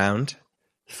faffing around.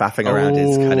 Faffing around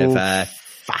is kind of,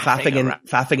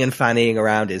 faffing and fannying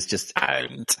around is just,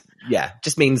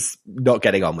 just means not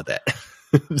getting on with it.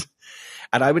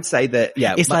 And I would say that,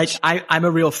 it's like, I'm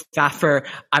a real faffer.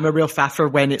 I'm a real faffer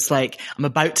when it's like, I'm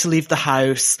about to leave the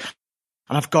house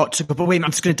and I've got to go, but wait,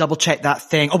 I'm just going to double check that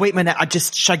thing. Oh, wait a minute.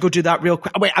 should I go do that real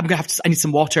quick? Oh, wait, I need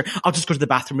some water. I'll just go to the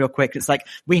bathroom real quick. It's like,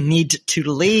 we need to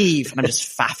leave. And I'm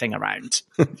just faffing around.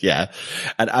 Yeah.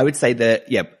 And I would say that,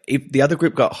 if the other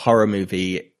group got horror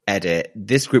movie edit,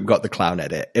 this group got the clown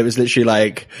edit. It was literally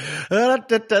like,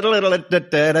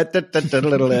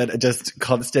 just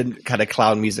constant kind of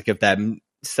clown music of them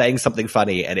saying something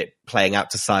funny and it playing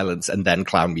out to silence and then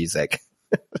clown music.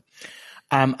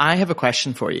 I have a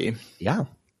question for you. Yeah.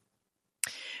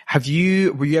 Were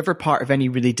you ever part of any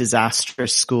really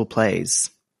disastrous school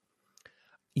plays?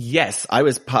 Yes, I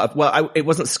was part of, it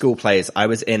wasn't school plays. I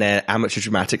was in an amateur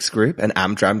dramatics group, an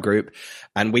AmDram group,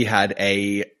 and we had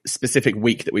a specific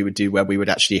week that we would do where we would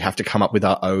actually have to come up with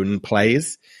our own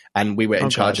plays, and we were in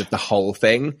charge of the whole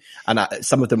thing. And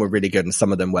some of them were really good and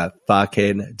some of them were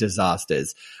fucking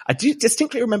disasters. I do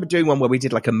distinctly remember doing one where we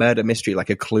did like a murder mystery, like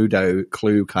a Clue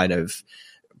kind of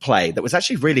play that was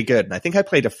actually really good. And I think I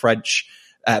played a French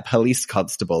police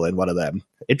constable in one of them.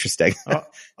 Interesting. Don't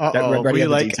remember any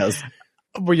other details.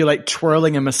 Were you like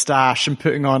twirling a mustache and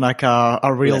putting on like a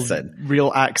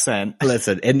real accent?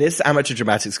 Listen, in this amateur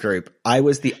dramatics group, I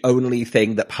was the only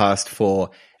thing that passed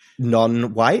for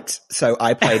non-white. So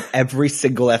I played every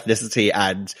single ethnicity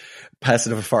and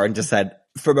person of a foreign descent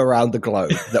from around the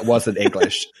globe that wasn't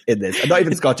English in this. And not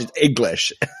even Scottish,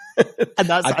 English. And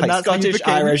that's Scottish,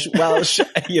 Irish, Welsh,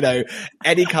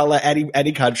 any color,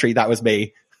 any country, that was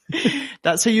me.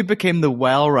 That's how you became the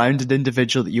well-rounded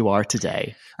individual that you are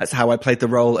today. That's how I played the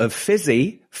role of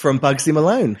Fizzy from Bugsy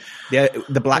Malone,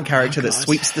 the black character that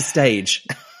sweeps the stage.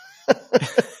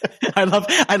 I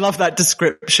love that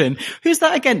description. Who's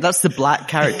that again? That's the black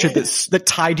character that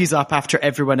tidies up after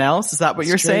everyone else. Is that what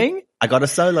you're saying? I got a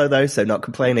solo though, so not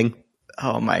complaining.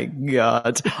 Oh my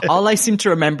God. All I seem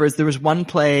to remember is there was one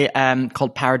play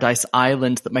called Paradise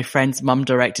Island that my friend's mum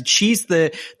directed. She's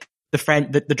the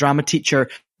drama teacher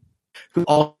who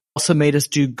also made us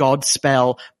do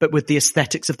Godspell, but with the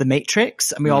aesthetics of the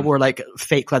Matrix. And we all wore like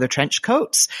fake leather trench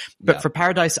coats. But for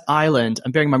Paradise Island,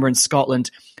 and bearing in mind we're in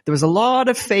Scotland, there was a lot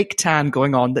of fake tan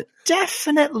going on that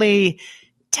definitely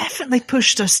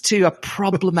pushed us to a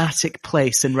problematic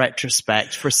place in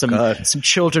retrospect for some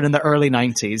children in the early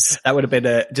 90s. That would have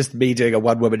been just me doing a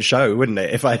one-woman show, wouldn't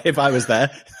it? If I was there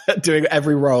doing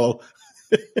every role.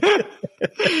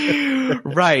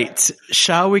 Right.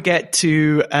 Shall we get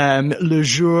to le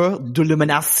jour de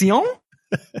l'illumination?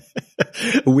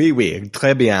 Oui,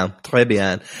 très bien, très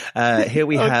bien. Here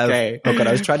we have, oh God,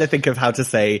 I was trying to think of how to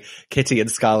say Kitty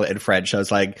and Scarlet in French. I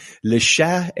was like, le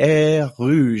chat est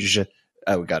rouge.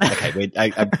 Oh God, okay,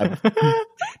 I'm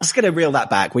just going to reel that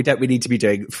back. We need to be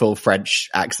doing full French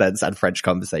accents and French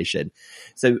conversation.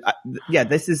 So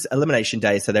this is Elimination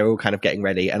Day, so they're all kind of getting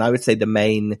ready. And I would say the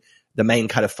main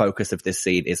kind of focus of this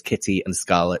scene is Kitty and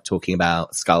Scarlet talking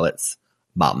about Scarlet's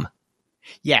mum.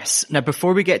 Yes. Now,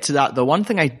 before we get to that, the one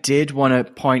thing I did want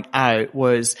to point out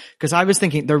was, because I was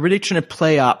thinking they're really trying to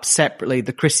play up separately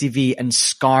the Chrissy V and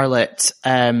Scarlet,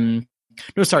 the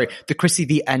Chrissy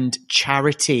V and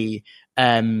Charity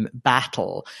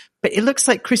battle. But it looks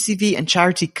like Chrissy V and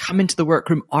Charity come into the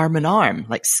workroom arm in arm,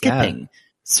 like skipping. Yeah.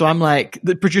 So I'm like,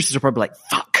 the producers are probably like,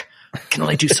 fuck, I can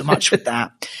only do so much with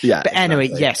that. Yeah. But anyway,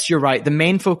 yes, you're right. The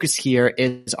main focus here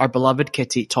is our beloved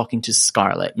Kitty talking to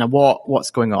Scarlet. Now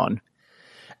what's going on?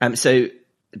 So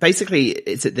basically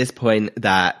it's at this point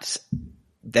that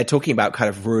they're talking about kind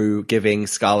of Rue giving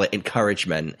Scarlet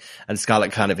encouragement, and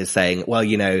Scarlet kind of is saying, well,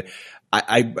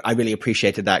 I really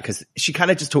appreciated that, because she kind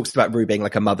of just talks about Rue being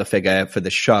like a mother figure for the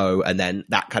show, and then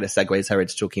that kind of segues her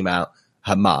into talking about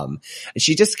her mum. And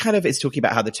she just kind of is talking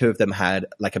about how the two of them had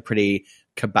like a pretty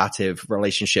combative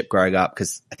relationship growing up,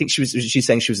 because I think she's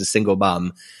saying she was a single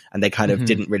mum and they kind of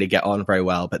didn't really get on very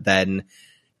well. But then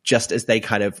just as they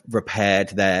kind of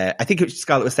repaired I think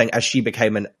Scarlett was saying as she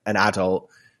became an adult,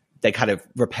 they kind of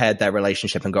repaired their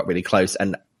relationship and got really close.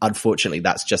 And unfortunately,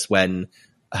 that's just when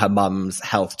her mum's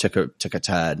health took a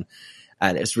turn.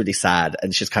 and it's really sad.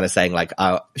 And she's kind of saying like,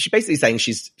 she's basically saying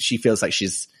she feels like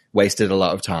she's wasted a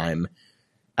lot of time.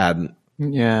 Yeah.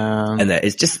 And it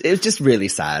was just really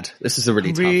sad. This is a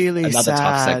really tough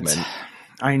segment.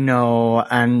 I know.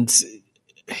 And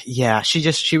yeah,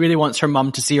 she really wants her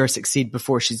mum to see her succeed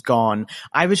before she's gone.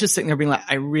 I was just sitting there being like,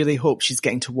 I really hope she's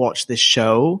getting to watch this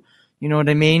show. You know what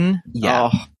I mean? Yeah,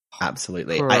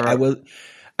 absolutely.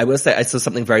 I will say I saw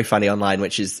something very funny online,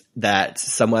 which is that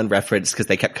someone referenced, because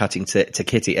they kept cutting to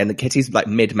Kitty, and Kitty's like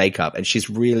mid makeup, and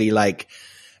she's really like,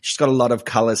 she's got a lot of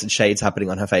colors and shades happening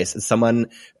on her face. And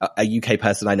someone, a UK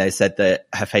person I know, said that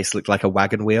her face looked like a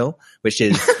wagon wheel, which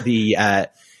is the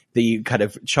kind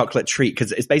of chocolate treat,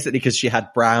 because it's basically because she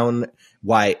had brown,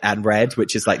 white, and red,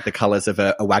 which is like the colors of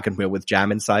a wagon wheel with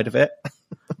jam inside of it.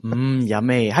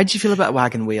 Yummy. How do you feel about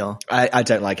wagon wheel? I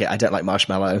don't like it. I don't like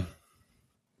marshmallow.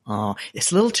 Oh,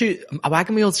 it's a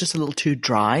wagon wheel is just a little too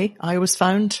dry, I always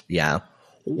found. Yeah.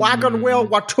 Wagon wheel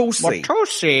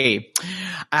Watusi.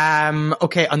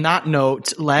 Okay, on that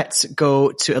note, let's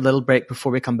go to a little break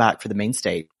before we come back for the main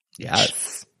stage.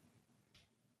 Yes.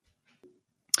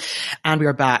 And we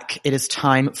are back. It is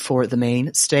time for the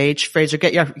main stage. Fraser,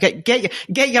 get your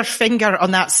finger on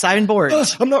that soundboard. Oh,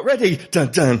 I'm not ready. Dun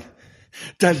dun.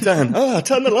 Dun dun. Oh,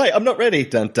 turn the light. I'm not ready.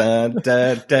 Dun dun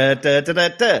dun dun dun dun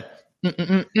dun. Dun.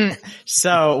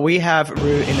 So we have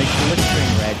Rue in a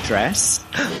glittering red dress.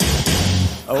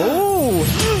 Oh!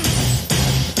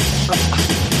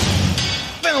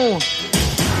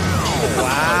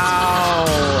 Wow!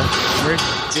 We're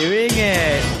doing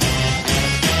it!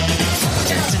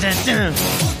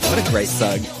 What a great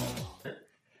song!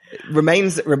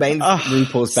 Remains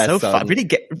RuPaul's best song.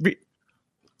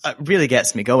 Really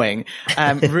gets me going.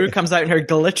 Rue comes out in her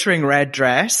glittering red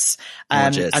dress.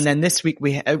 Gorgeous. And then this week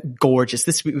gorgeous.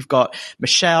 This week we've got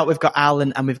Michelle, we've got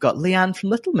Alan, and we've got Leanne from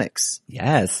Little Mix.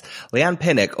 Yes. Leanne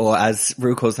Pinnock, or as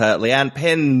Rue calls her, Leanne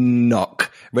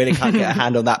Pinnock. Really can't get a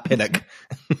hand on that Pinnock.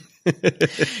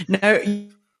 Now,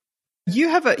 you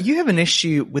have an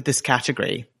issue with this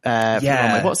category.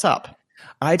 Yeah. What's up?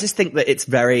 I just think that it's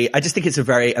a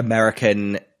very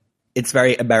American. It's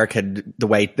very American, the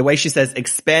way she says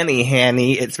 "expanny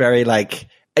hanny." It's very like,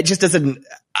 it just doesn't,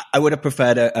 I would have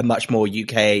preferred a much more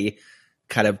UK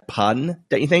kind of pun,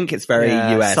 don't you think? It's very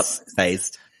US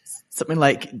based. Something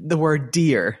like the word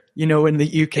dear, in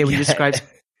the UK when you describe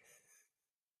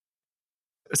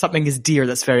something as dear,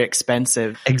 that's very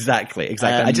expensive. Exactly.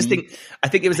 I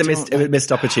think it was a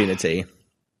missed opportunity.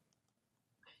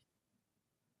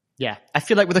 Yeah, I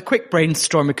feel like with a quick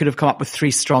brainstorm, we could have come up with 3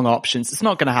 strong options. It's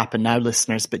not going to happen now,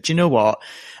 listeners, but do you know what?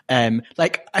 I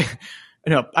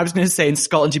was going to say in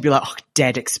Scotland, you'd be like, oh,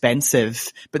 dead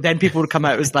expensive. But then people would come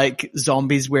out as like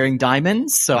zombies wearing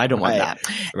diamonds. So I don't want that.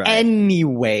 Right.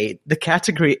 Anyway, the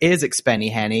category is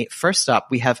Expenny Henny. First up,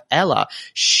 we have Ella.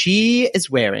 She is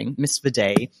wearing Miss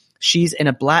Viday. She's in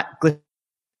a black glittery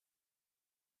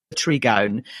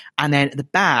gown, and then at the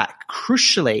back,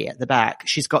 crucially at the back,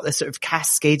 she's got this sort of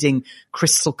cascading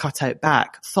crystal cutout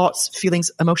back. Thoughts,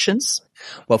 feelings, emotions?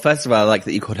 Well, first of all, I like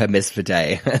that you called her Miss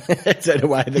Viday. I don't know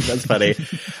why I think that's funny.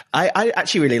 I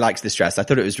actually really liked this dress. I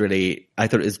thought it was very,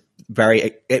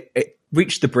 it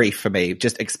reached the brief for me,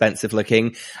 just expensive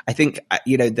looking. I think,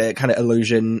 the kind of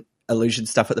illusion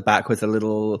stuff at the back was a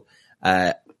little,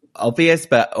 obvious,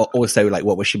 but also like,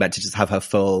 what was she meant to just have her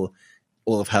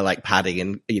all of her like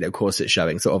padding and, corset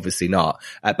showing. So obviously not.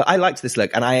 But I liked this look.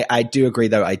 And I do agree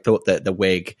though. I thought that the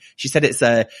wig, she said it's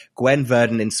Gwen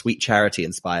Verdon in Sweet Charity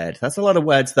inspired. That's a lot of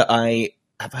words that I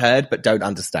have heard, but don't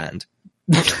understand.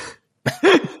 Like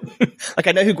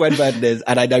I know who Gwen Verdon is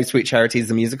and I know Sweet Charity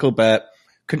is a musical, but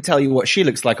couldn't tell you what she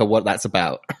looks like or what that's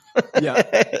about. Yeah.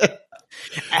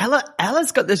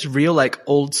 Ella's got this real like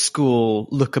old school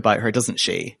look about her, doesn't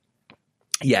she?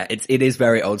 Yeah, it is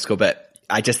very old school, but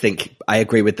I just think I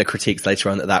agree with the critiques later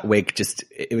on that wig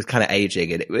it was kind of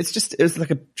aging, and it was like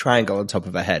a triangle on top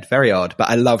of her head. Very odd, but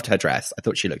I loved her dress. I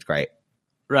thought she looked great.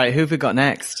 Right. Who have we got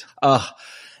next?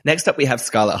 Next up we have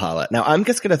Scarlett Harlot. Now I'm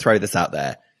just going to throw this out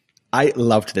there. I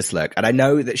loved this look, and I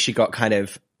know that she got kind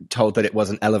of told that it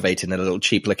wasn't elevated and a little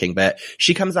cheap looking, but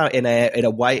she comes out in a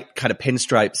white kind of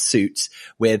pinstripe suit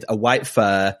with a white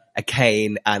fur, a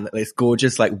cane, and this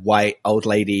gorgeous like white old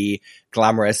lady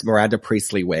glamorous Miranda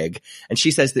Priestley wig. And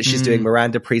she says that she's doing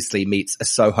Miranda Priestley meets a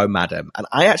Soho madam. And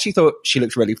I actually thought she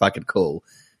looked really fucking cool.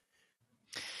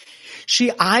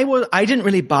 I didn't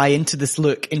really buy into this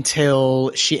look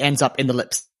until she ends up in the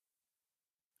lips.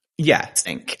 Yeah.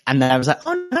 And then I was like,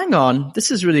 oh, hang on, this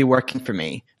is really working for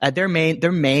me. Their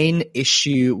main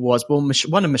issue was, well,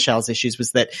 one of Michelle's issues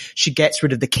was that she gets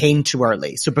rid of the cane too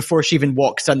early. So before she even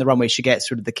walks down the runway, she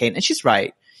gets rid of the cane. And she's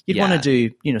right. You'd want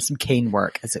to do, some cane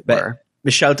work, as it were.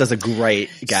 Michelle does a great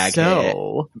gag here.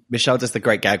 Michelle does the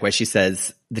great gag where she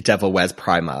says, the devil wears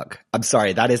Primark. I'm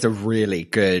sorry, that is a really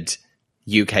good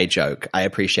UK joke. I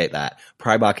appreciate that.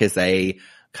 Primark is a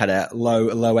kind of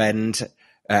low end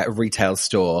retail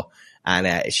store, and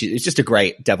it's just a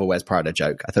great Devil Wears Prada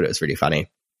joke. I thought it was really funny.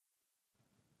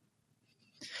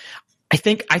 I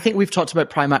think we've talked about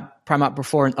Primark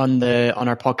before on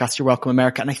our podcast, You're Welcome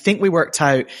America, and I think we worked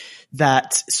out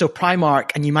that so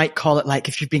Primark, and you might call it like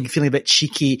if you've been feeling a bit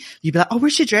cheeky, you'd be like, oh,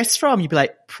 where's she dressed from? You'd be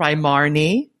like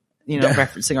Primarni,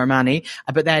 referencing Armani.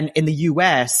 But then in the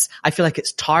US, I feel like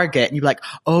it's Target, and you'd be like,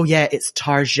 oh yeah, it's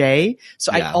Target.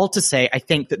 So all to say, I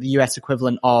think that the US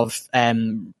equivalent of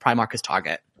Primark is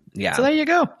Target. Yeah. So there you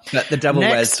go. But the Devil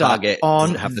Wears Target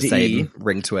doesn't have the same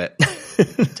ring to it.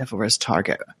 The Devil Wears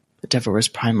Target. The Devil Wears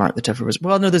Primark. The Devil Wears,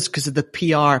 well, no, there's because of the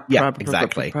PR. Yeah,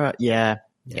 exactly.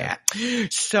 Yeah.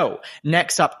 So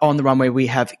next up on the runway, we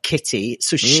have Kitty.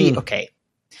 So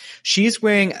she's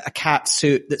wearing a cat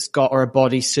suit or a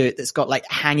bodysuit that's got like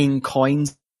hanging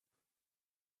coins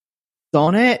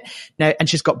on it now, and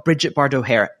she's got Bridget Bardot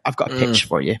hair. I've got a pitch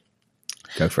for you.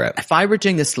 Go for it. If I were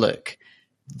doing this look,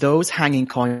 those hanging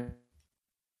coins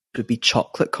would be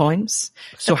chocolate coins.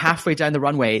 So halfway down the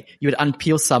runway, you would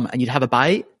unpeel some and you'd have a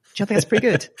bite. Do you think that's pretty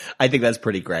good? I think that's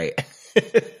pretty great.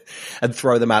 And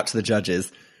throw them out to the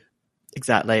judges.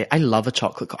 Exactly. I love a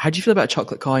chocolate coin. How do you feel about a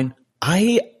chocolate coin?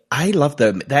 I love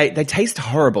them. They taste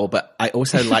horrible, but I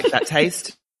also like that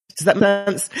taste. Does that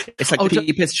make sense? It's like the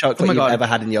cheapest chocolate you've ever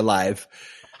had in your life.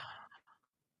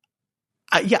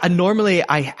 And normally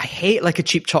I hate like a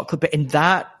cheap chocolate, but in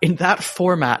that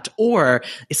format, or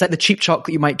it's like the cheap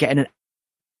chocolate you might get in an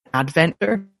advent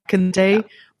back in the day.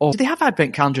 Or do they have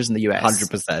advent calendars in the US?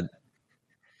 100%.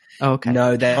 Oh, okay.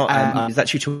 No, they're not. I was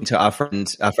actually talking to our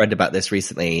friend about this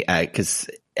recently, because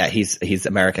he's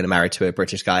American and married to a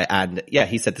British guy, and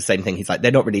he said the same thing. He's like,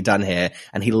 they're not really done here,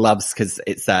 and he loves because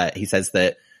it's he says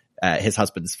that his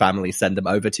husband's family send them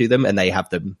over to them, and they have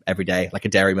them every day, like a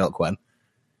Dairy Milk one.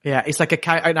 Yeah, it's like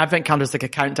an advent calendar is like a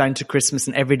countdown to Christmas,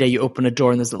 and every day you open a door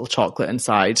and there's a little chocolate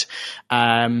inside.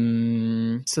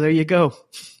 So there you go.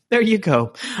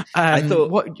 I thought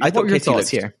what were your thoughts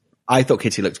here? I thought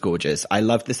Kitty looked gorgeous. I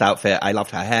loved this outfit. I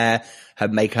loved her hair, her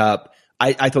makeup.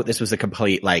 I thought this was a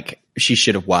complete, like, she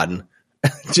should have won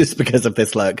just because of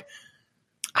this look.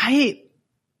 I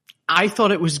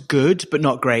thought it was good, but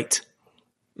not great.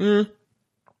 I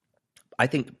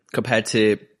think I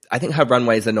think her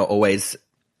runways are not always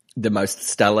the most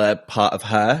stellar part of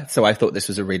her. So I thought this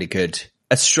was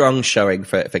a strong showing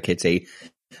for Kitty.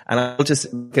 And I'll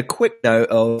just make a quick note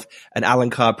of an Alan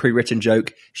Carr pre-written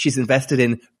joke. She's invested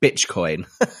in Bitcoin.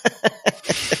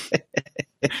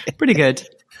 Pretty good.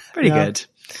 Good.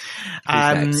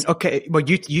 Okay. Well,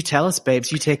 you tell us,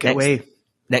 babes. You take it away.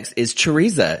 Next is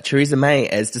Theresa. Theresa May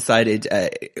has decided,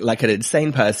 like an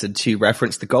insane person, to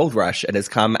reference the Gold Rush and has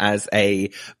come as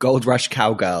a Gold Rush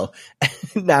cowgirl.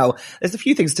 Now, there's a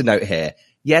few things to note here.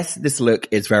 Yes, this look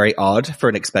is very odd for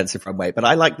an expensive runway, but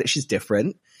I like that she's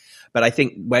different. But I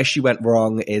think where she went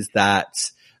wrong is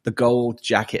that the gold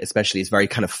jacket especially is very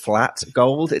kind of flat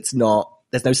gold. There's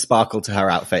no sparkle to her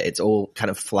outfit. It's all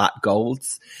kind of flat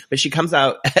golds. But she comes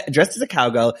out dressed as a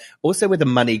cowgirl, also with a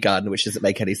money gun, which doesn't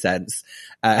make any sense.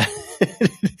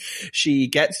 She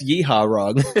gets yeehaw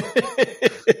wrong.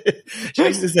 She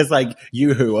actually says like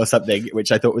yoo-hoo or something,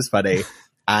 which I thought was funny.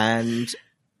 And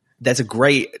there's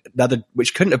another,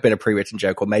 which couldn't have been a pre-written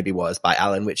joke, or maybe was, by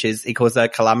Alan, which is he calls her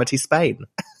Calamity Spain.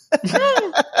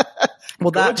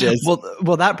 Well,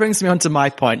 that brings me on to my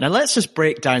point. Now let's just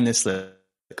break down this look.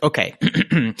 Okay.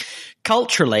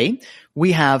 Culturally,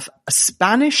 we have a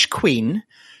Spanish queen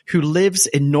who lives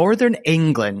in northern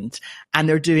England, and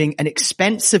they're doing an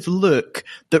expensive look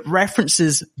that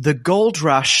references the gold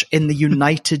rush in the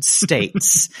United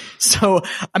States. So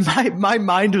my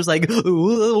mind was like,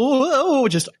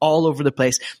 just all over the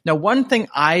place. Now, one thing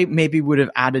I maybe would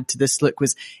have added to this look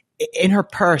was in her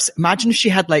purse. Imagine if she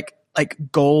had like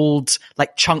gold,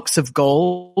 like chunks of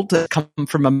gold that come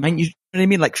from a mine. You know what I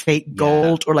mean? Like fake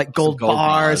gold or like gold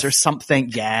bars or something.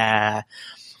 Yeah.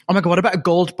 Oh my God, what about a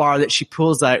gold bar that she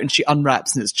pulls out and she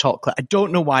unwraps and it's chocolate? I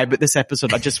don't know why, but this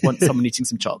episode, I just want someone eating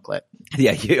some chocolate.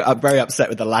 Yeah, you are very upset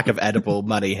with the lack of edible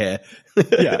money here.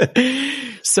 Yeah.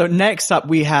 So next up,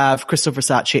 we have Crystal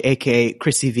Versace, aka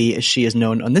Chrissy V, as she is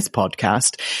known on this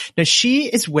podcast. Now, she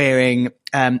is wearing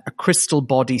a crystal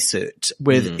bodysuit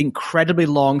with incredibly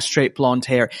long, straight blonde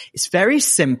hair. It's very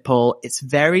simple. It's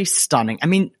very stunning. I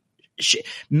mean,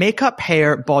 makeup,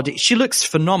 hair, body, she looks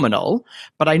phenomenal,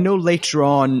 but I know later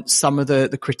on some of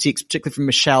the critiques, particularly from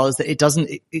Michelle, is that it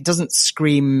doesn't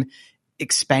scream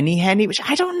expenny henny, which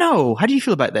I don't know. How do you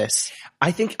feel about this?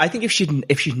 I think if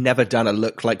she'd never done a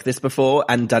look like this before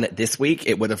and done it this week,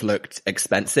 it would have looked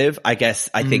expensive. I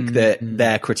think that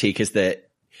their critique is that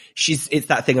it's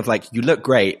that thing of like, you look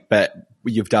great, but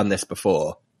you've done this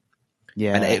before.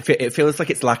 Yeah. And it feels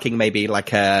like it's lacking maybe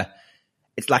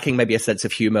a sense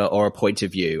of humor or a point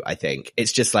of view. I think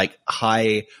it's just like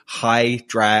high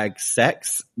drag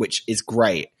sex, which is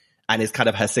great and is kind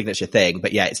of her signature thing.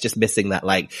 But yeah, it's just missing that,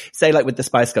 like, say like with the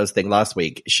Spice Girls thing last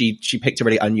week, she picked a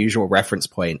really unusual reference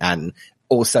point and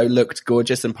also looked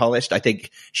gorgeous and polished. I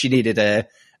think she needed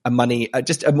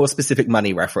just a more specific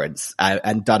money reference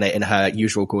and done it in her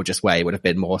usual gorgeous way would have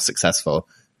been more successful.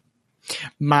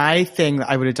 My thing that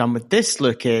I would have done with this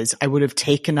look is I would have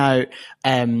taken out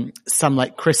some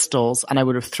like crystals and I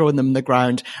would have thrown them in the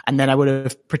ground and then I would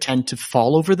have pretend to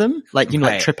fall over them, like, you know,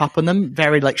 like trip up on them,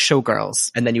 very like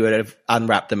showgirls. And then you would have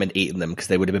unwrapped them and eaten them because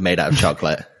they would have been made out of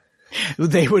chocolate.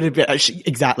 They would have been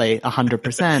exactly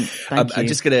 100%. Thank you. I'm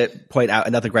just going to point out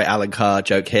another great Alan Carr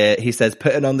joke here. He says,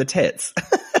 putting on the tits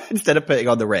instead of putting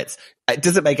on the Ritz. It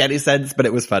doesn't make any sense, but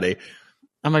it was funny.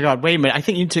 Oh my God, wait a minute. I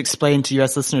think you need to explain to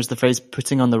US listeners the phrase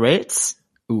putting on the Ritz.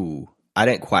 Ooh, I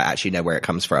don't quite actually know where it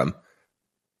comes from.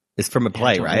 It's from a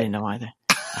play, right? I don't really know either.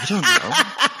 I don't know.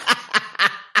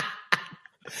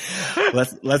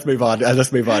 Let's move on.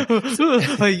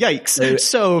 Yikes.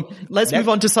 So let's move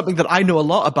on to something that I know a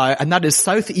lot about, and that is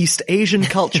Southeast Asian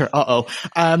culture.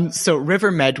 So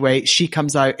River Medway, she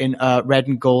comes out in a red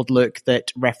and gold look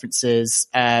that references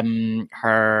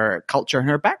her culture and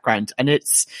her background. And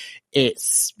it's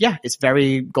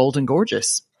very gold and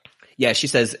gorgeous. Yeah, she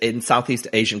says in Southeast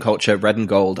Asian culture, red and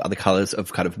gold are the colors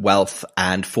of kind of wealth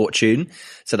and fortune.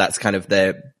 So that's kind of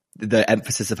the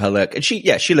emphasis of her look. And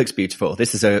she looks beautiful.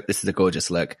 This is a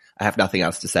gorgeous look. I have nothing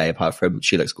else to say apart from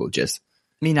she looks gorgeous.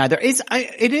 Me neither.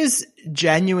 It is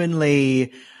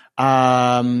genuinely,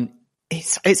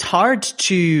 it's hard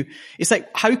to, it's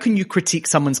like, how can you critique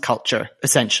someone's culture,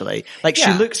 essentially? Like,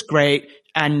 she looks great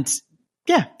and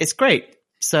yeah, it's great.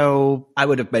 So I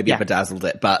would have maybe bedazzled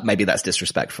it, but maybe that's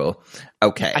disrespectful.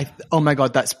 Okay. Oh my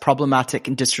God, that's problematic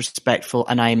and disrespectful,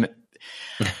 and I'm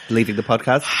leaving the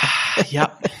podcast.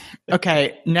 Yep.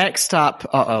 Okay. Next up,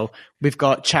 we've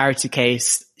got Charity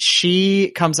Case. She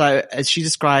comes out as she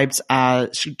describes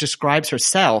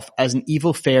herself as an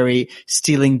evil fairy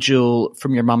stealing jewel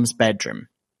from your mum's bedroom.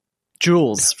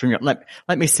 Jewels from your, let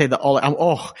me say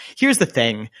that here's the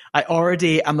thing. I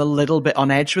already am a little bit on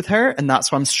edge with her, and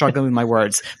that's why I'm struggling with my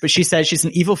words. But she says she's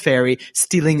an evil fairy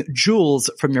stealing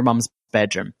jewels from your mum's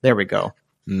bedroom. There we go.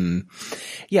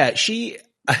 Yeah,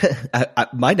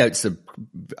 my notes are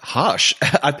harsh.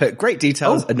 I put great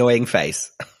details, annoying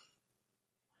face.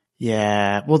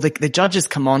 Yeah. Well, the judges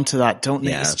come on to that, don't they?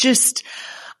 Yeah. It's just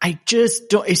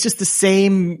the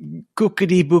same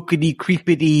gookity bookity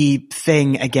creepity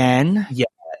thing again. Yeah.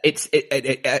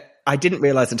 I didn't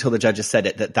realize until the judges said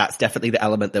it that that's definitely the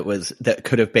element that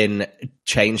could have been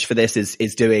changed for this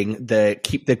is doing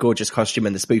keep the gorgeous costume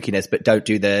and the spookiness, but don't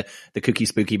do the kooky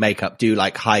spooky makeup, do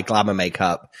like high glamour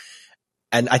makeup.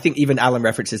 And I think even Alan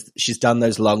references she's done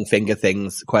those long finger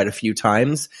things quite a few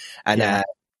times. And,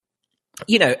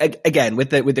 again,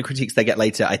 with the critiques they get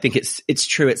later, I think it's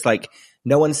true. It's like,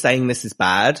 no one's saying this is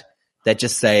bad. They're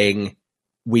just saying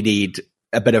we need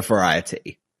a bit of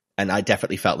variety. And I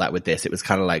definitely felt that with this. It was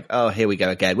kind of like, oh, here we go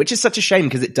again, which is such a shame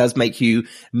because it does make you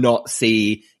not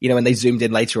see, when they zoomed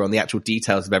in later on the actual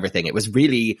details of everything, it was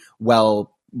really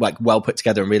well put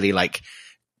together and really like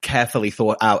carefully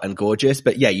thought out and gorgeous.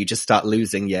 But yeah, you just start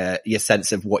losing your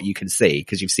sense of what you can see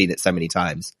because you've seen it so many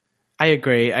times. I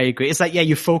agree. It's like,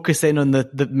 you focus in on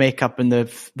the makeup and the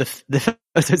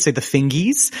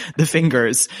fingies, the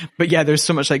fingers. But yeah, there's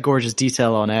so much like gorgeous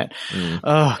detail on it.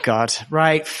 Oh God.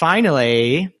 Right.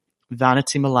 Finally,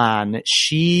 Vanity Milan.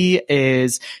 She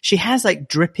has like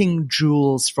dripping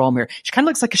jewels from her. She kind of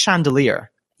looks like a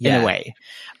chandelier in a way.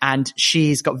 And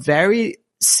she's got very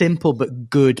simple but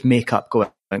good makeup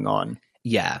going on.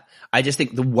 Yeah. I just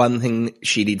think the one thing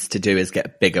she needs to do is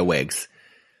get bigger wigs.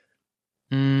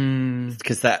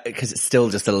 Because it's still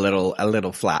just a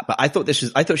little flat. But I thought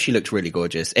she looked really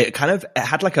gorgeous. It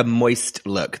had like a moist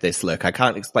look, this look. I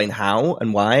can't explain how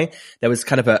and why. There was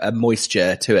kind of a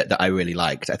moisture to it that I really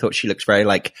liked. I thought she looked very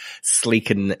like sleek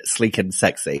and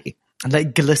sexy. And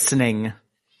like glistening.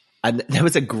 And there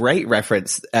was a great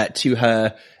reference to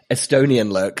her Estonian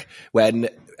look when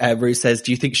Rue says,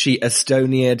 do you think she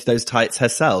Estonia'd those tights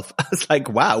herself? I was like,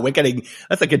 wow,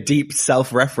 that's like a deep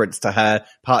self-reference to her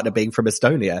partner being from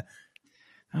Estonia.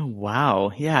 Oh,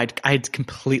 wow. Yeah, I'd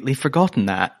completely forgotten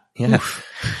that. Yeah.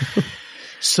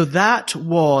 So that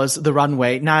was the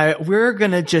runway. Now we're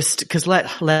going to cause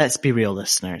let's be real,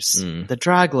 listeners. The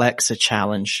Draglexa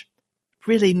challenge,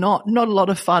 really not a lot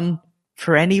of fun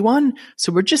for anyone.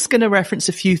 So we're just going to reference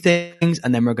a few things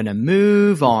and then we're going to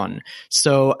move on.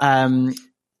 So,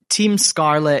 Team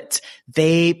Scarlet,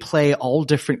 they play all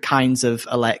different kinds of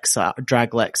Alexa, or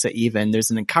Draglexa even.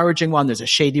 There's an encouraging one, there's a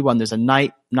shady one, there's a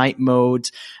night mode.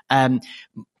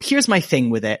 Here's my thing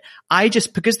with it.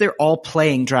 Because they're all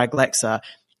playing Draglexa,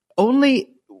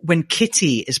 only when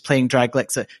Kitty is playing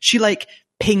Draglexa, she like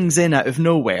pings in out of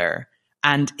nowhere.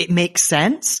 And it makes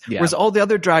sense. Yeah. Whereas all the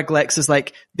other Draglexas,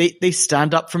 like, they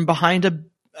stand up from behind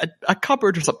a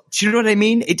cupboard or something. Do you know what I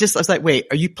mean? I was like, wait,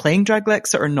 are you playing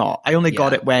Draglexa or not? I only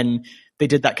got it when they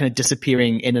did that kind of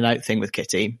disappearing in and out thing with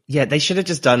Kitty. Yeah, they should have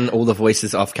just done all the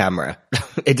voices off camera.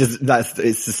 It's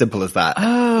as simple as that.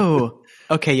 Oh.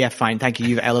 Okay, yeah, fine. Thank you.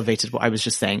 You've elevated what I was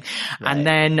just saying. Right. And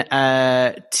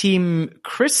then Team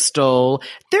Crystal,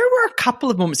 there were a couple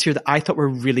of moments here that I thought were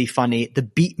really funny. The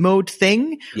beat mode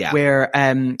thing, where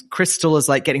Crystal is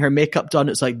like getting her makeup done.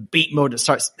 It's like beat mode. It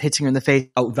starts hitting her in the face.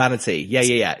 Oh, Vanity.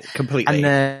 Yeah. Completely.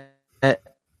 And that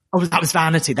was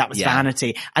Vanity. That was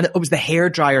Vanity. And it was the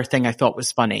hairdryer thing I thought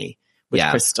was funny with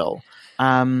Crystal.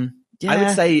 I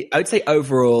would say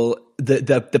overall,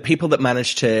 the people that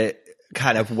managed to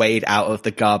kind of wade out of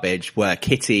the garbage were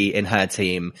Kitty in her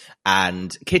team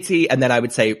and then I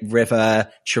would say River,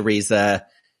 Choriza,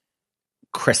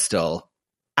 Crystal,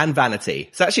 and Vanity.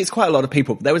 So actually it's quite a lot of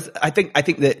people. I think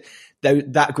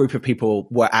that group of people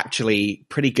were actually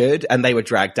pretty good and they were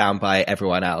dragged down by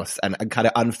everyone else and kind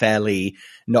of unfairly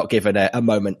not given a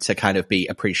moment to kind of be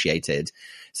appreciated.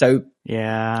 So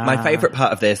my favorite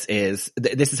part of this is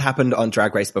this has happened on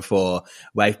Drag Race before,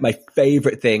 where my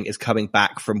favorite thing is coming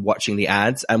back from watching the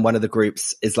ads and one of the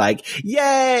groups is like,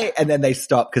 yay! And then they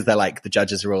stop because they're like, the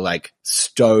judges are all like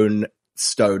stone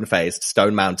faced,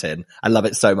 Stone Mountain. I love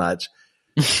it so much.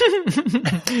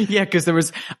 Yeah, because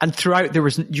throughout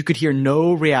you could hear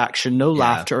no reaction, no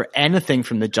laughter or anything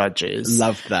from the judges.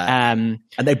 Loved that. And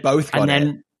they both got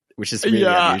it, which is really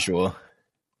unusual.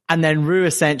 And then Rue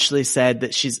essentially said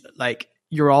that she's like,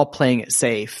 you're all playing it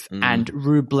safe. And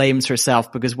Rue blames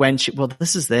herself because when she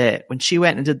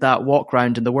went and did that walk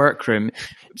round in the workroom,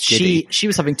 she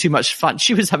was having too much fun.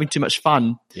 She was having too much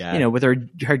fun, with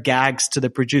her gags to the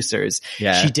producers.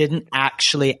 Yeah. She didn't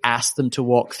actually ask them to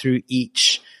walk through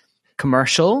each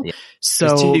commercial. Yeah.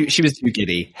 So she was too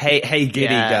giddy. Hey, giddy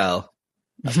girl.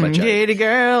 That's my joke. Giddy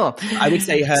girl. I would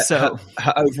say her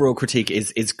overall critique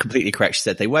is completely correct. She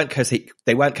said they weren't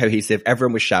cohesive.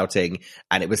 Everyone was shouting,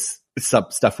 and it was some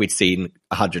stuff we'd seen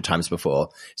 100 times before.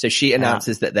 So she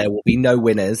announces that there will be no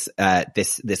winners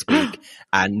this week,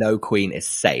 and no queen is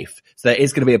safe. So there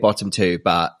is going to be a bottom two,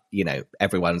 but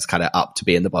everyone's kind of up to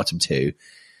be in the bottom two.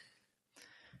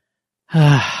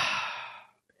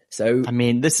 So I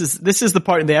mean, this is the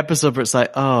part in the episode where it's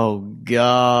like, oh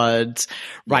God.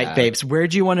 Right, babes, where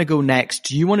do you want to go next?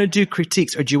 Do you want to do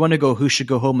critiques or do you want to go who should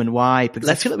go home and why? Because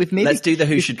I feel like let's do the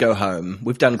who should go home.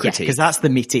 We've done critiques. Because that's the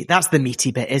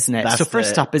meaty bit, isn't it? So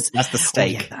first up is that's the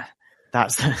steak. Oh, yeah,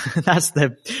 that's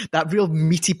that real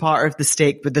meaty part of the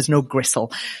steak, but there's no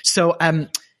gristle. So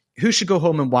who should go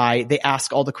home and why? They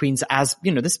ask all the queens, as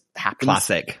this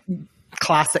happens.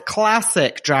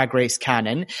 Classic Drag Race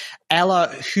canon. Ella,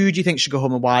 who do you think should go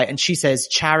home and why? And she says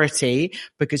Charity,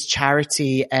 because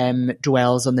Charity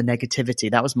dwells on the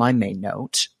negativity. That was my main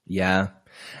note. Yeah.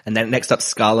 And then next up,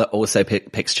 Scarlett also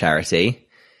picks Charity.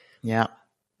 Yeah.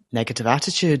 Negative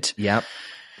attitude. Yep.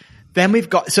 Then we've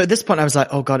got, so at this point I was like,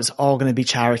 oh God, it's all going to be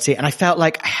Charity. And I felt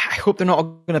like, I hope they're not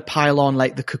going to pile on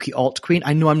like the cookie alt queen.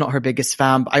 I know I'm not her biggest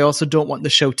fan, but I also don't want the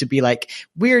show to be like,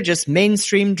 we're just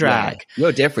mainstream drag. Yeah,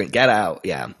 you're different. Get out.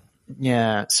 Yeah.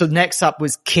 Yeah. So next up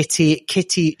was Kitty.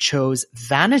 Kitty chose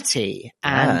Vanity.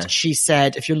 And she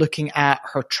said, if you're looking at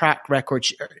her track record,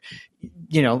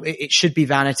 it should be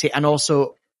Vanity. And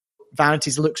also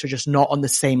Vanity's looks are just not on the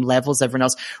same level as everyone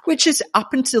else, which is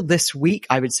up until this week,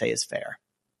 I would say is fair.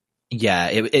 Yeah,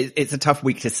 it's a tough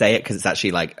week to say it because it's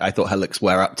actually like I thought her looks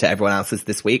were up to everyone else's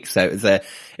this week, so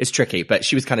it's tricky. But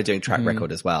she was kind of doing track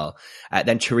record as well.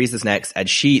 Then Teresa's next, and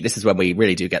this is when we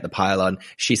really do get the pile on.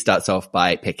 She starts off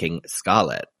by picking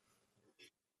Scarlett.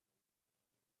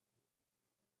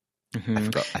 I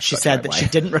forgot she said that she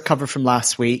didn't recover from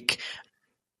last week.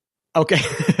 Okay,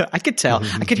 I could tell.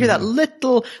 I could hear that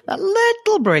little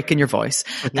break in your voice.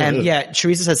 Yeah,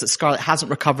 Teresa says that Scarlett hasn't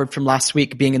recovered from last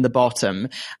week being in the bottom,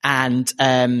 and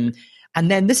then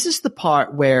this is the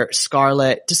part where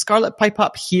does Scarlett pipe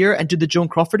up here and do the Joan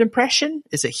Crawford impression?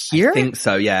 Is it here? I think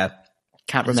so. Yeah,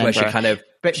 can't remember. Where she kind of,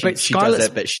 but she does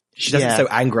it, but she does it so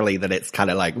angrily that it's kind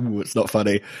of like, ooh, it's not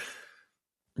funny.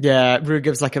 Yeah, Rue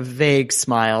gives like a vague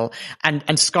smile,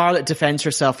 and Scarlett defends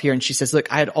herself here, and she says,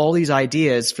 look, I had all these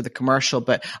ideas for the commercial,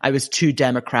 but I was too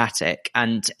democratic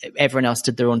and everyone else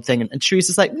did their own thing. And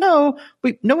Teresa's like, no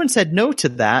one said no to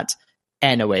that.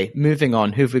 Anyway, moving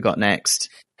on. Who have we got next?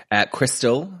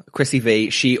 Chrissy V,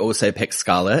 she also picked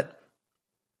Scarlett.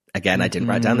 Again, I didn't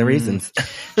write down the reasons.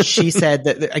 She said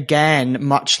that, again,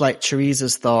 much like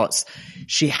Teresa's thoughts,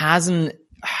 she doesn't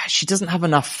have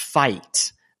enough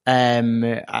fight.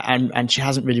 And she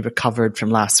hasn't really recovered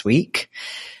from last week.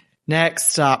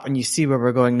 Next up, and you see where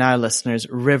we're going now, listeners,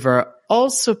 River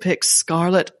also picks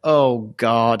Scarlett. Oh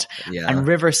God. Yeah. And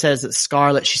River says that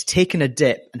Scarlett, she's taken a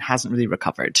dip and hasn't really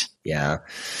recovered. Yeah.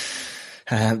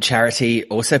 Charity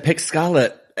also picks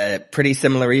Scarlett. Pretty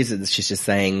similar reasons. She's just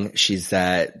saying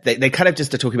they kind of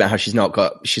just are talking about how she's not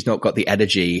got the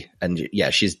energy, and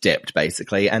yeah, she's dipped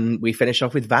basically. And we finish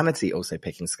off with Vanity also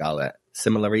picking Scarlett.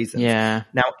 Similar reasons. Yeah.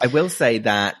 Now, I will say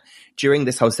that during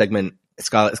this whole segment,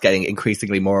 Scarlett's getting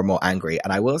increasingly more and more angry.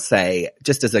 And I will say,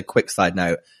 just as a quick side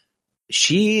note,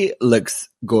 she looks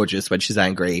gorgeous when she's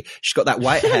angry. She's got that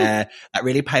white hair, that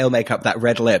really pale makeup, that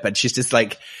red lip, and she's just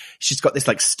like, she's got this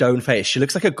like stone face. She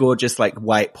looks like a gorgeous like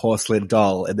white porcelain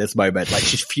doll in this moment. Like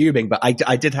she's fuming, but I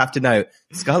did have to know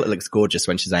Scarlett looks gorgeous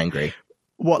when she's angry.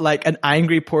 What, like an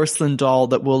angry porcelain doll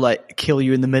that will like kill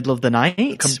you in the middle of the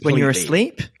night when you're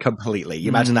asleep? Completely. You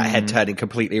imagine that head turning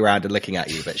completely around and looking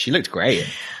at you, but she looked great.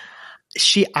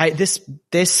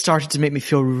 This started to make me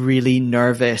feel really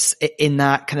nervous in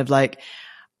that kind of like,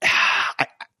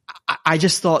 I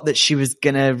just thought that she was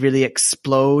going to really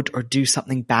explode or do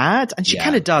something bad. And she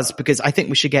kind of does, because I think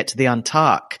we should get to the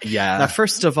untuck. Yeah. Now,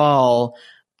 first of all,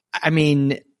 I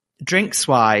mean, drinks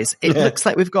wise, it looks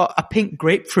like we've got a pink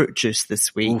grapefruit juice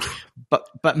this week. Oof.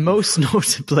 But most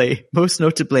notably,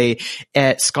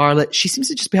 Scarlett, she seems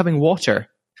to just be having water.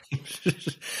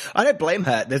 I don't blame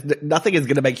her. Nothing is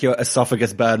going to make your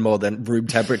esophagus burn more than room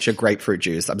temperature grapefruit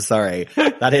juice. I'm sorry.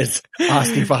 That is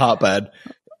asking for heartburn.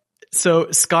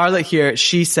 So Scarlett here,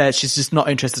 she says she's just not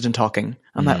interested in talking.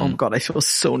 I'm like, oh my God, I feel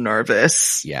so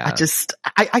nervous. Yeah.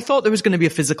 I thought there was going to be a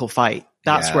physical fight.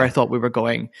 That's where I thought we were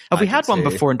going. Have we had one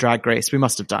before in Drag Race? We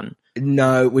must have done.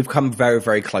 No, we've come very,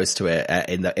 very close to it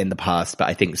in the past, but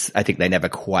I think they never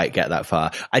quite get that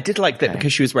far. I did like that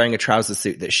because she was wearing a trouser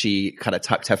suit that she kind of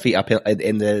tucked her feet up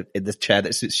in the chair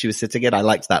that she was sitting in. I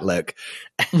liked that look.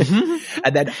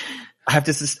 And then I have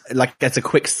to like, that's a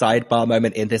quick sidebar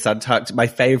moment in this Untucked. My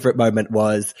favorite moment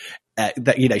was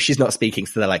that, you know, she's not speaking.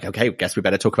 So they're like, okay, guess we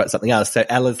better talk about something else. So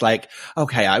Ella's like,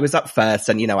 okay, I was up first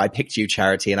and, you know, I picked you,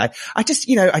 Charity. And I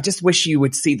just wish you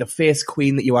would see the fierce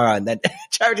queen that you are. And then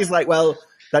Charity's like, well,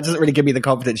 that doesn't really give me the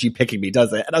confidence you picking me,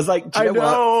 does it? And I was like, do you know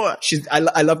what?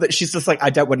 I love that she's just like, I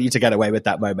don't want you to get away with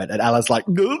that moment. And Ella's like,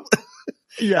 no.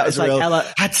 Yeah, it's like, Ella,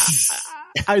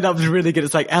 that was really good.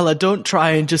 It's like, Ella, don't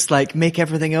try and just like make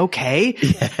everything okay.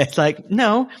 Yeah. It's like,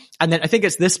 no. And then I think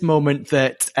it's this moment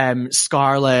that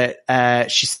Scarlett,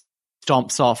 she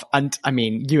stomps off. And I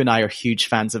mean, you and I are huge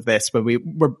fans of this, where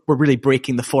we're really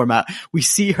breaking the format. We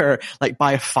see her like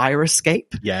by a fire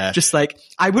escape. Yeah. Just like,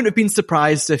 I wouldn't have been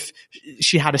surprised if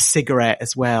she had a cigarette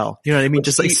as well. You know what I mean?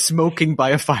 Just like smoking by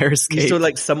a fire escape. So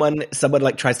like someone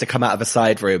like tries to come out of a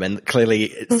side room and clearly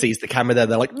sees the camera there.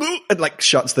 They're like, and like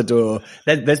shuts the door.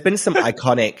 There's been some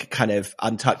iconic kind of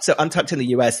Untucked. So Untucked in the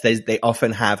US, they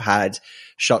often have had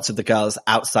shots of the girls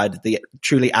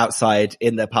truly outside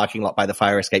in the parking lot by the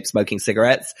fire escape smoking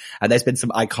cigarettes. And there's been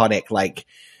some iconic like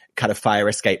kind of fire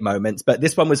escape moments. But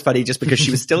this one was funny just because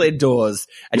she was still indoors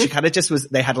and she kind of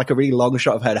they had like a really long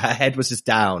shot of her. Her head was just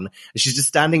down. And she's just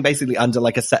standing basically under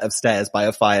like a set of stairs by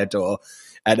a fire door.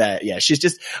 And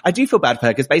I do feel bad for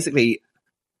her because basically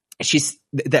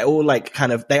they're all like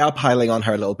they are piling on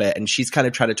her a little bit, and she's kind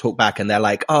of trying to talk back, and they're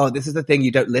like, oh, this is the thing,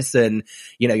 you don't listen,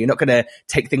 you're not going to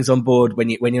take things on board when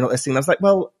you're not listening. And I was like,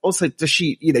 well, also, does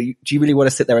she, do you really want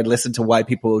to sit there and listen to why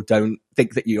people don't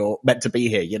think that you're meant to be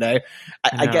here?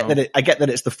 I get that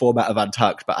it's the format of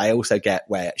Untucked, but I also get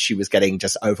where she was getting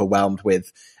just overwhelmed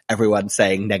with everyone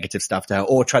saying negative stuff to her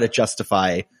or trying to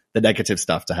justify the negative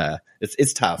stuff to her.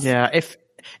 It's tough. Yeah.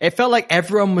 It felt like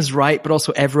everyone was right, but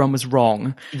also everyone was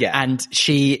wrong. Yeah. And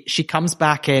she comes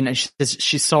back in and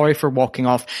she's sorry for walking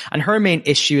off. And her main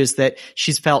issue is that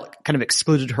she's felt kind of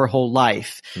excluded her whole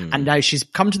life. And now she's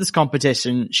come to this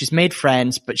competition. She's made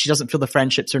friends, but she doesn't feel the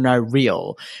friendships are now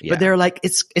real. Yeah. But they're like,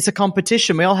 it's a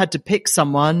competition. We all had to pick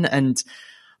someone. And,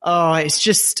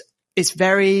 it's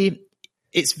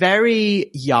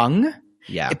very young.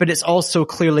 Yeah. But it's also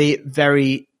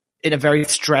clearly in a very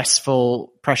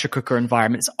stressful pressure cooker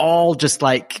environment. It's all just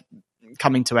like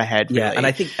coming to a head. Really. Yeah. And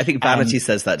I think Vanity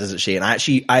says that, doesn't she? And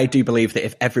I do believe that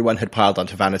if everyone had piled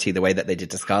onto Vanity the way that they did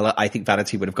to Scarlett, I think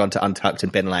Vanity would have gone to Untucked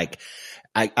and been like,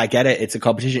 I get it. It's a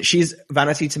competition.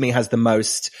 Vanity to me has the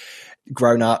most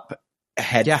grown up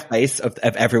head space of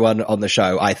everyone on the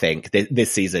show. I think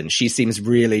this season, she seems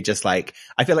really just like,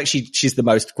 I feel like she's the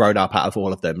most grown up out of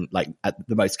all of them, like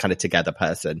the most kind of together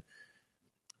person.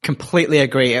 Completely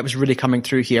agree. It was really coming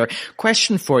through here.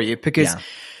 Question for you, because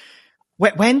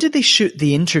when did they shoot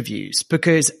the interviews?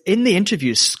 Because in the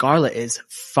interviews, Scarlett is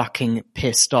fucking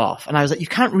pissed off. And I was like, you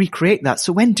can't recreate that.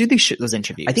 So when do they shoot those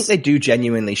interviews? I think they do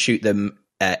genuinely shoot them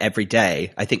every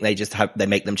day. I think they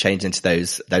make them change into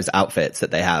those outfits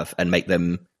that they have and make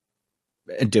them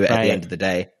do it at the end of the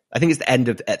day. I think it's the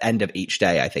end of each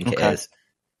day. I think it is.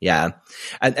 Yeah.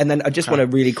 And then I just want to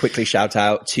really quickly shout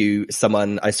out to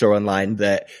someone I saw online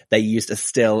that they used a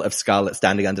still of Scarlett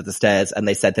standing under the stairs, and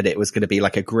they said that it was going to be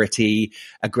like a gritty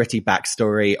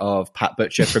backstory of Pat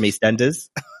Butcher from EastEnders,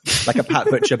 like a Pat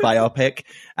Butcher biopic.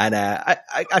 And I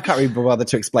can't really bother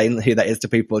to explain who that is to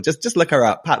people. Just look her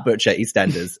up, Pat Butcher,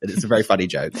 EastEnders. And it's a very funny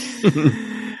joke.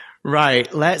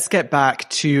 Right. Let's get back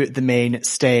to the main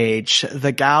stage.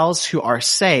 The gals who are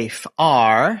safe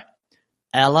are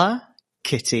Ella,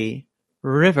 Kitty,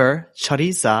 River,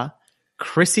 Choriza,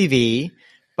 Chrissy V.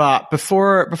 But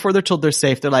before they're told they're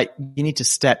safe, they're like, you need to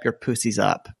step your pussies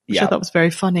up. Yeah. That was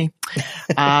very funny.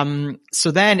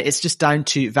 So then it's just down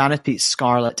to Vanity,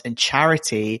 Scarlett, and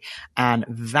Charity. And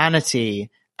Vanity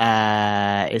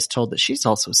is told that she's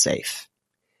also safe.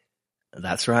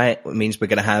 That's right. It means we're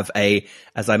going to have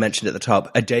as I mentioned at the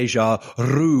top, a deja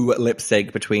vu lip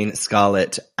sync between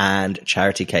Scarlett and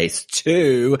Charity Case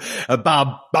to ba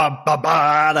ba ba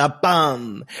ba da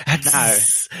bum.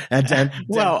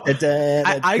 Well,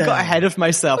 I got ahead of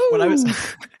myself when I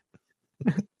was.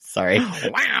 Sorry.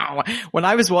 Wow. When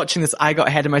I was watching this, I got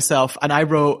ahead of myself, and I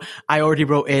already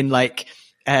wrote in like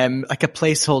a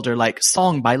placeholder, like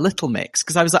song by Little Mix.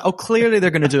 Cause I was like, oh, clearly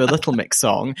they're going to do a Little Mix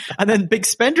song. And then Big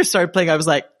Spender started playing. I was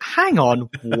like, hang on,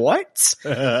 what?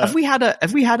 Have we had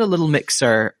a Little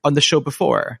Mixer on the show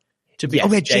before?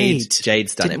 Yes,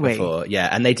 Jade's done it before. Yeah.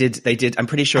 And they did, I'm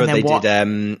pretty sure they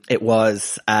did, it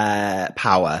was,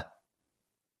 Power.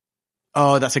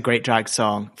 Oh, that's a great drag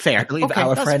song. Fair. I believe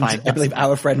our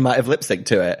friend might have lip synced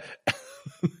to it.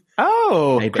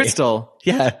 Oh, maybe. Crystal.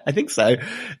 Yeah, I think so.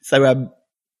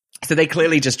 So they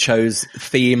clearly just chose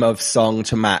theme of song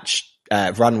to match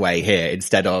runway here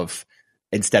instead of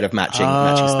matching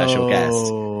special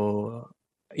guest.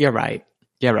 You're right.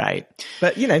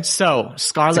 But so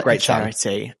Scarlett and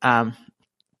Charity.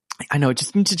 I know,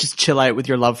 just need to chill out with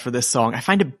your love for this song. I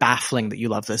find it baffling that you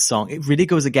love this song. It really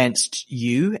goes against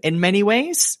you in many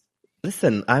ways.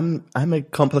 Listen, I'm a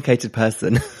complicated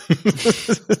person.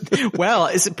 Well,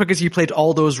 is it because you played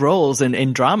all those roles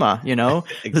in drama,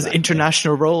 Exactly. Those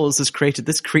international roles has created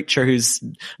this creature whose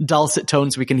dulcet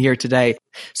tones we can hear today.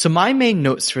 So my main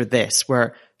notes for this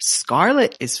were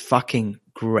Scarlett is fucking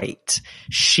great.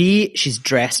 She's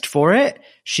dressed for it.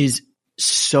 She's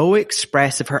so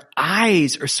expressive. Her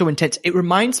eyes are so intense. It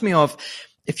reminds me of,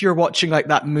 if you're watching like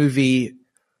that movie,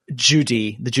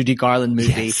 Judy, the Judy Garland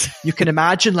movie, yes. You can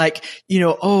imagine like,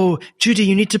 oh, Judy,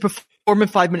 you need to perform in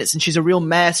 5 minutes, and she's a real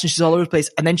mess and she's all over the place.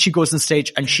 And then she goes on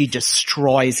stage and she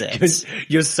destroys it.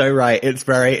 You're so right. It's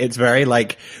very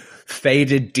like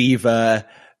faded diva,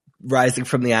 rising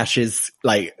from the ashes,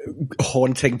 like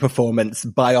haunting performance,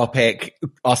 biopic,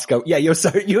 Oscar. Yeah, you're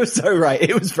so right.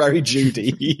 It was very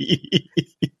Judy.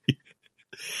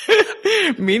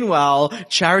 Meanwhile,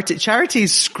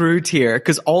 Charity's screwed here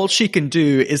because all she can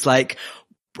do is like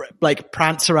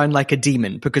prance around like a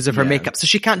demon because of her makeup. So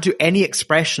she can't do any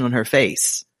expression on her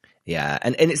face. Yeah,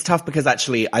 and it's tough because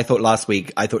actually I thought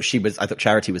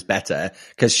Charity was better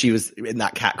because she was in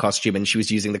that cat costume and she was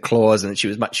using the claws and she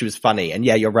was funny. And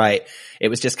yeah, you're right. It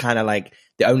was just kind of like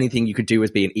the only thing you could do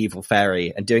was be an evil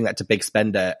fairy, and doing that to Big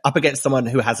Spender up against someone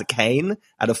who has a cane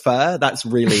and a fur. That's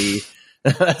really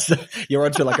you're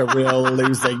onto like a real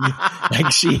losing.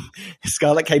 Like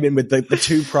Scarlet came in with the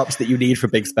two props that you need for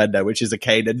Big Spender, which is a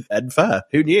cane and fur.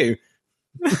 Who knew?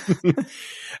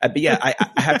 But yeah,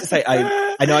 I have to say,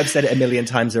 I know I've said it a million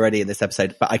times already in this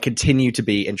episode, but I continue to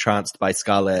be entranced by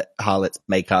Scarlet Harlot's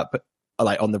makeup,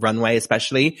 like on the runway,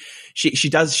 especially. She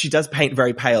does paint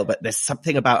very pale, but there's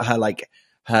something about her, like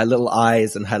her little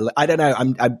eyes and her, I don't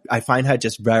know. I find her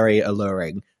just very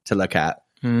alluring to look at.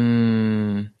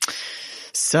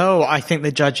 So I think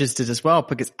the judges did as well,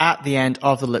 because at the end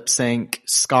of the lip sync,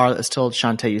 Scarlet is told,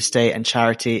 Shantae, you stay, and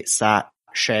Charity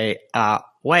sashay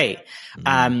away.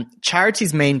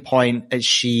 Charity's main point as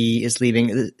she is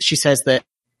leaving, she says that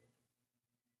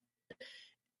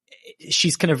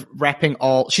she's kind of repping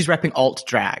alt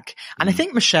drag. And I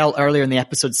think Michelle earlier in the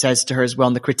episode says to her as well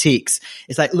in the critiques,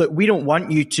 it's like, look, we don't want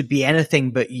you to be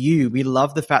anything but you. We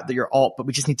love the fact that you're alt, but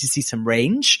we just need to see some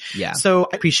range. Yeah. So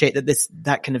I appreciate that this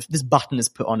button is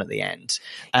put on at the end.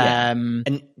 Yeah.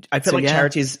 And I feel like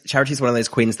Charity's one of those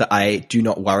queens that I do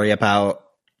not worry about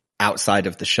outside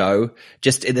of the show,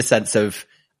 just in the sense of,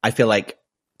 I feel like,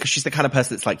 because she's the kind of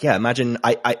person that's like, yeah, imagine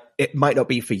it might not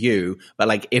be for you, but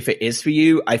like if it is for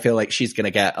you, I feel like she's going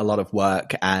to get a lot of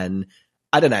work. And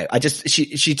I don't know.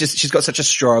 She's got such a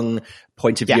strong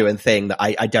point of view and thing that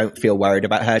I don't feel worried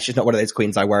about her. She's not one of those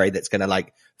queens I worry that's going to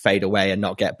like fade away and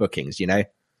not get bookings, you know?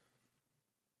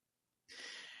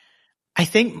 I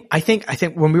think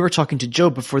when we were talking to Joe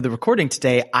before the recording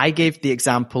today, I gave the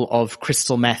example of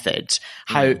Crystal Method,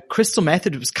 how Crystal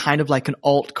Method was kind of like an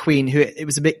alt queen who it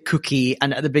was a bit kooky.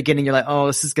 And at the beginning, you're like, oh,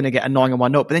 this is going to get annoying on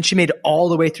one note. But then she made it all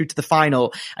the way through to the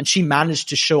final, and she managed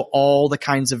to show all the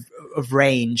kinds of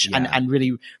range and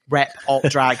really rep alt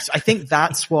drag. So I think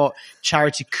that's what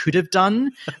Charity could have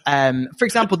done. For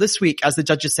example, this week, as the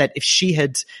judges said, if she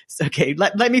had, okay,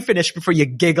 let me finish before you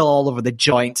giggle all over the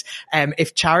joint.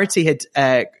 If Charity had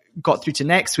got through to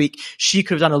next week, she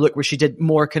could have done a look where she did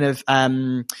more kind of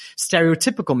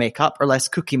stereotypical makeup or less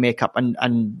cookie makeup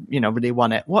and you know, really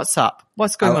won it. What's up?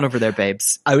 What's going on over there,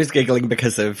 babes? I was giggling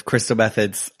because of Crystal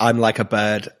Method's I'm Like a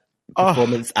Bird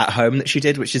performance at home that she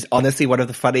did, which is honestly one of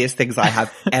the funniest things I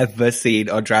have ever seen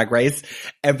on Drag Race.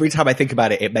 Every time I think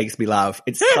about it, it makes me laugh.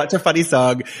 It's such a funny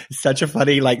song, such a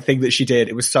funny like thing that she did.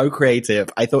 It was so creative.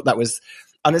 I thought that was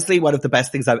honestly one of the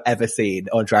best things I've ever seen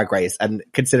on Drag Race, and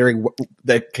considering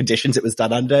the conditions it was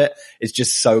done under, it's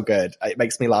just so good. It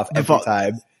makes me laugh every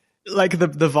time. Like the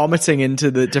vomiting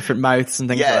into the different mouths and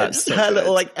things like that. So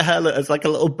it's like a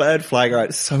little bird flying around.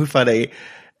 It's so funny.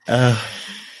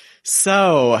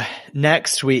 So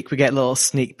next week we get a little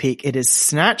sneak peek. It is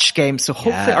Snatch Game. So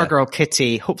hopefully our girl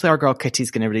Kitty's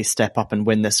going to really step up and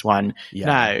win this one. Yeah.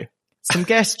 Now, some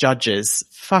guest judges.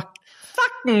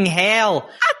 Fucking hell.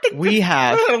 I think we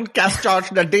have guest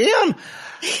judge Nadine. I'm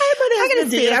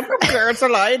Nadine. I'm from Girls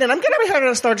Align, and I'm going to be here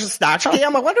to start a Snatch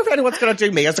Game. I wonder if anyone's going to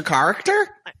do me as a character.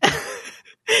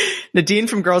 Nadine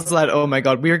from Girls Aloud, oh my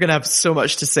god, we are going to have so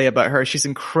much to say about her. She's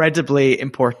incredibly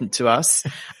important to us.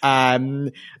 I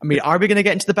mean, are we going to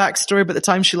get into the backstory about the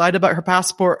time she lied about her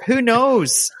passport? Who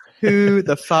knows? Who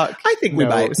the fuck? I think we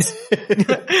might.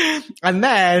 And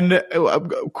then,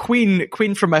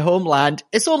 Queen from my homeland,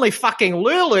 it's only fucking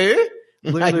Lulu.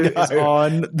 Lulu is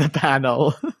on the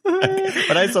panel.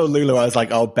 When I saw Lulu, I was like,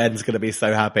 oh, Ben's going to be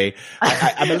so happy.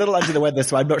 I'm a little under the weather,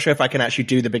 so I'm not sure if I can actually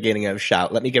do the beginning of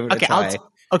Shout. Let me give it a try.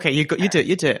 You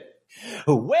do it.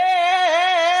 Well,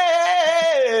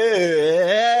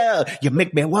 you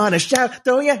make me want to shout,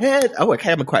 throw your head. Oh,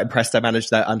 okay, I'm quite impressed I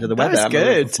managed that under the weather. That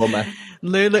was good.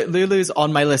 Lulu's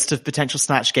on my list of potential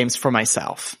Snatch Games for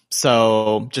myself.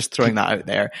 So just throwing that out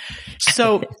there.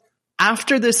 So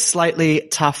after this slightly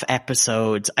tough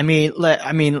episode, it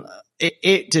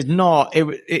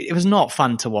was not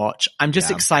fun to watch. I'm just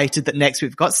excited that next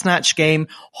we've got Snatch Game.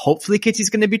 Hopefully Kitty's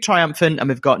going to be triumphant, and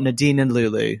we've got Nadine and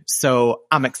Lulu. So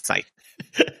I'm excited.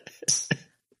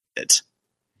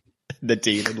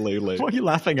 Nadine and Lulu. What are you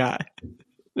laughing at?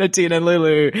 Nadine and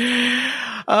Lulu.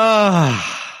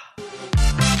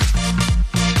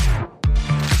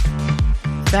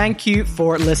 Thank you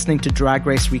for listening to Drag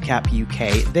Race Recap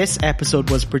UK. This episode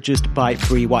was produced by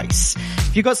Bree Weiss.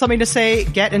 If you got something to say,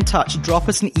 get in touch. Drop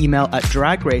us an email at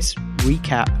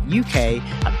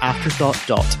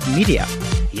dragracerecapuk@afterthought.media.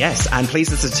 Yes, and please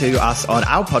listen to us on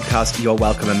our podcast, You're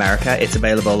Welcome America. It's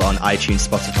available on iTunes,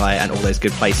 Spotify, and all those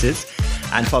good places.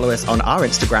 And follow us on our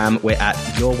Instagram. We're at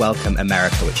You're Welcome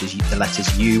America, which is the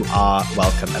letters You Are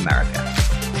Welcome America.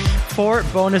 For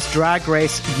bonus Drag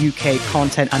Race UK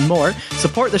content and more,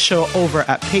 support the show over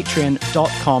at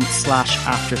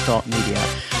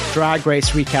patreon.com/afterthoughtmedia. Drag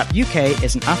Race Recap UK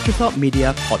is an Afterthought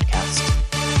Media podcast.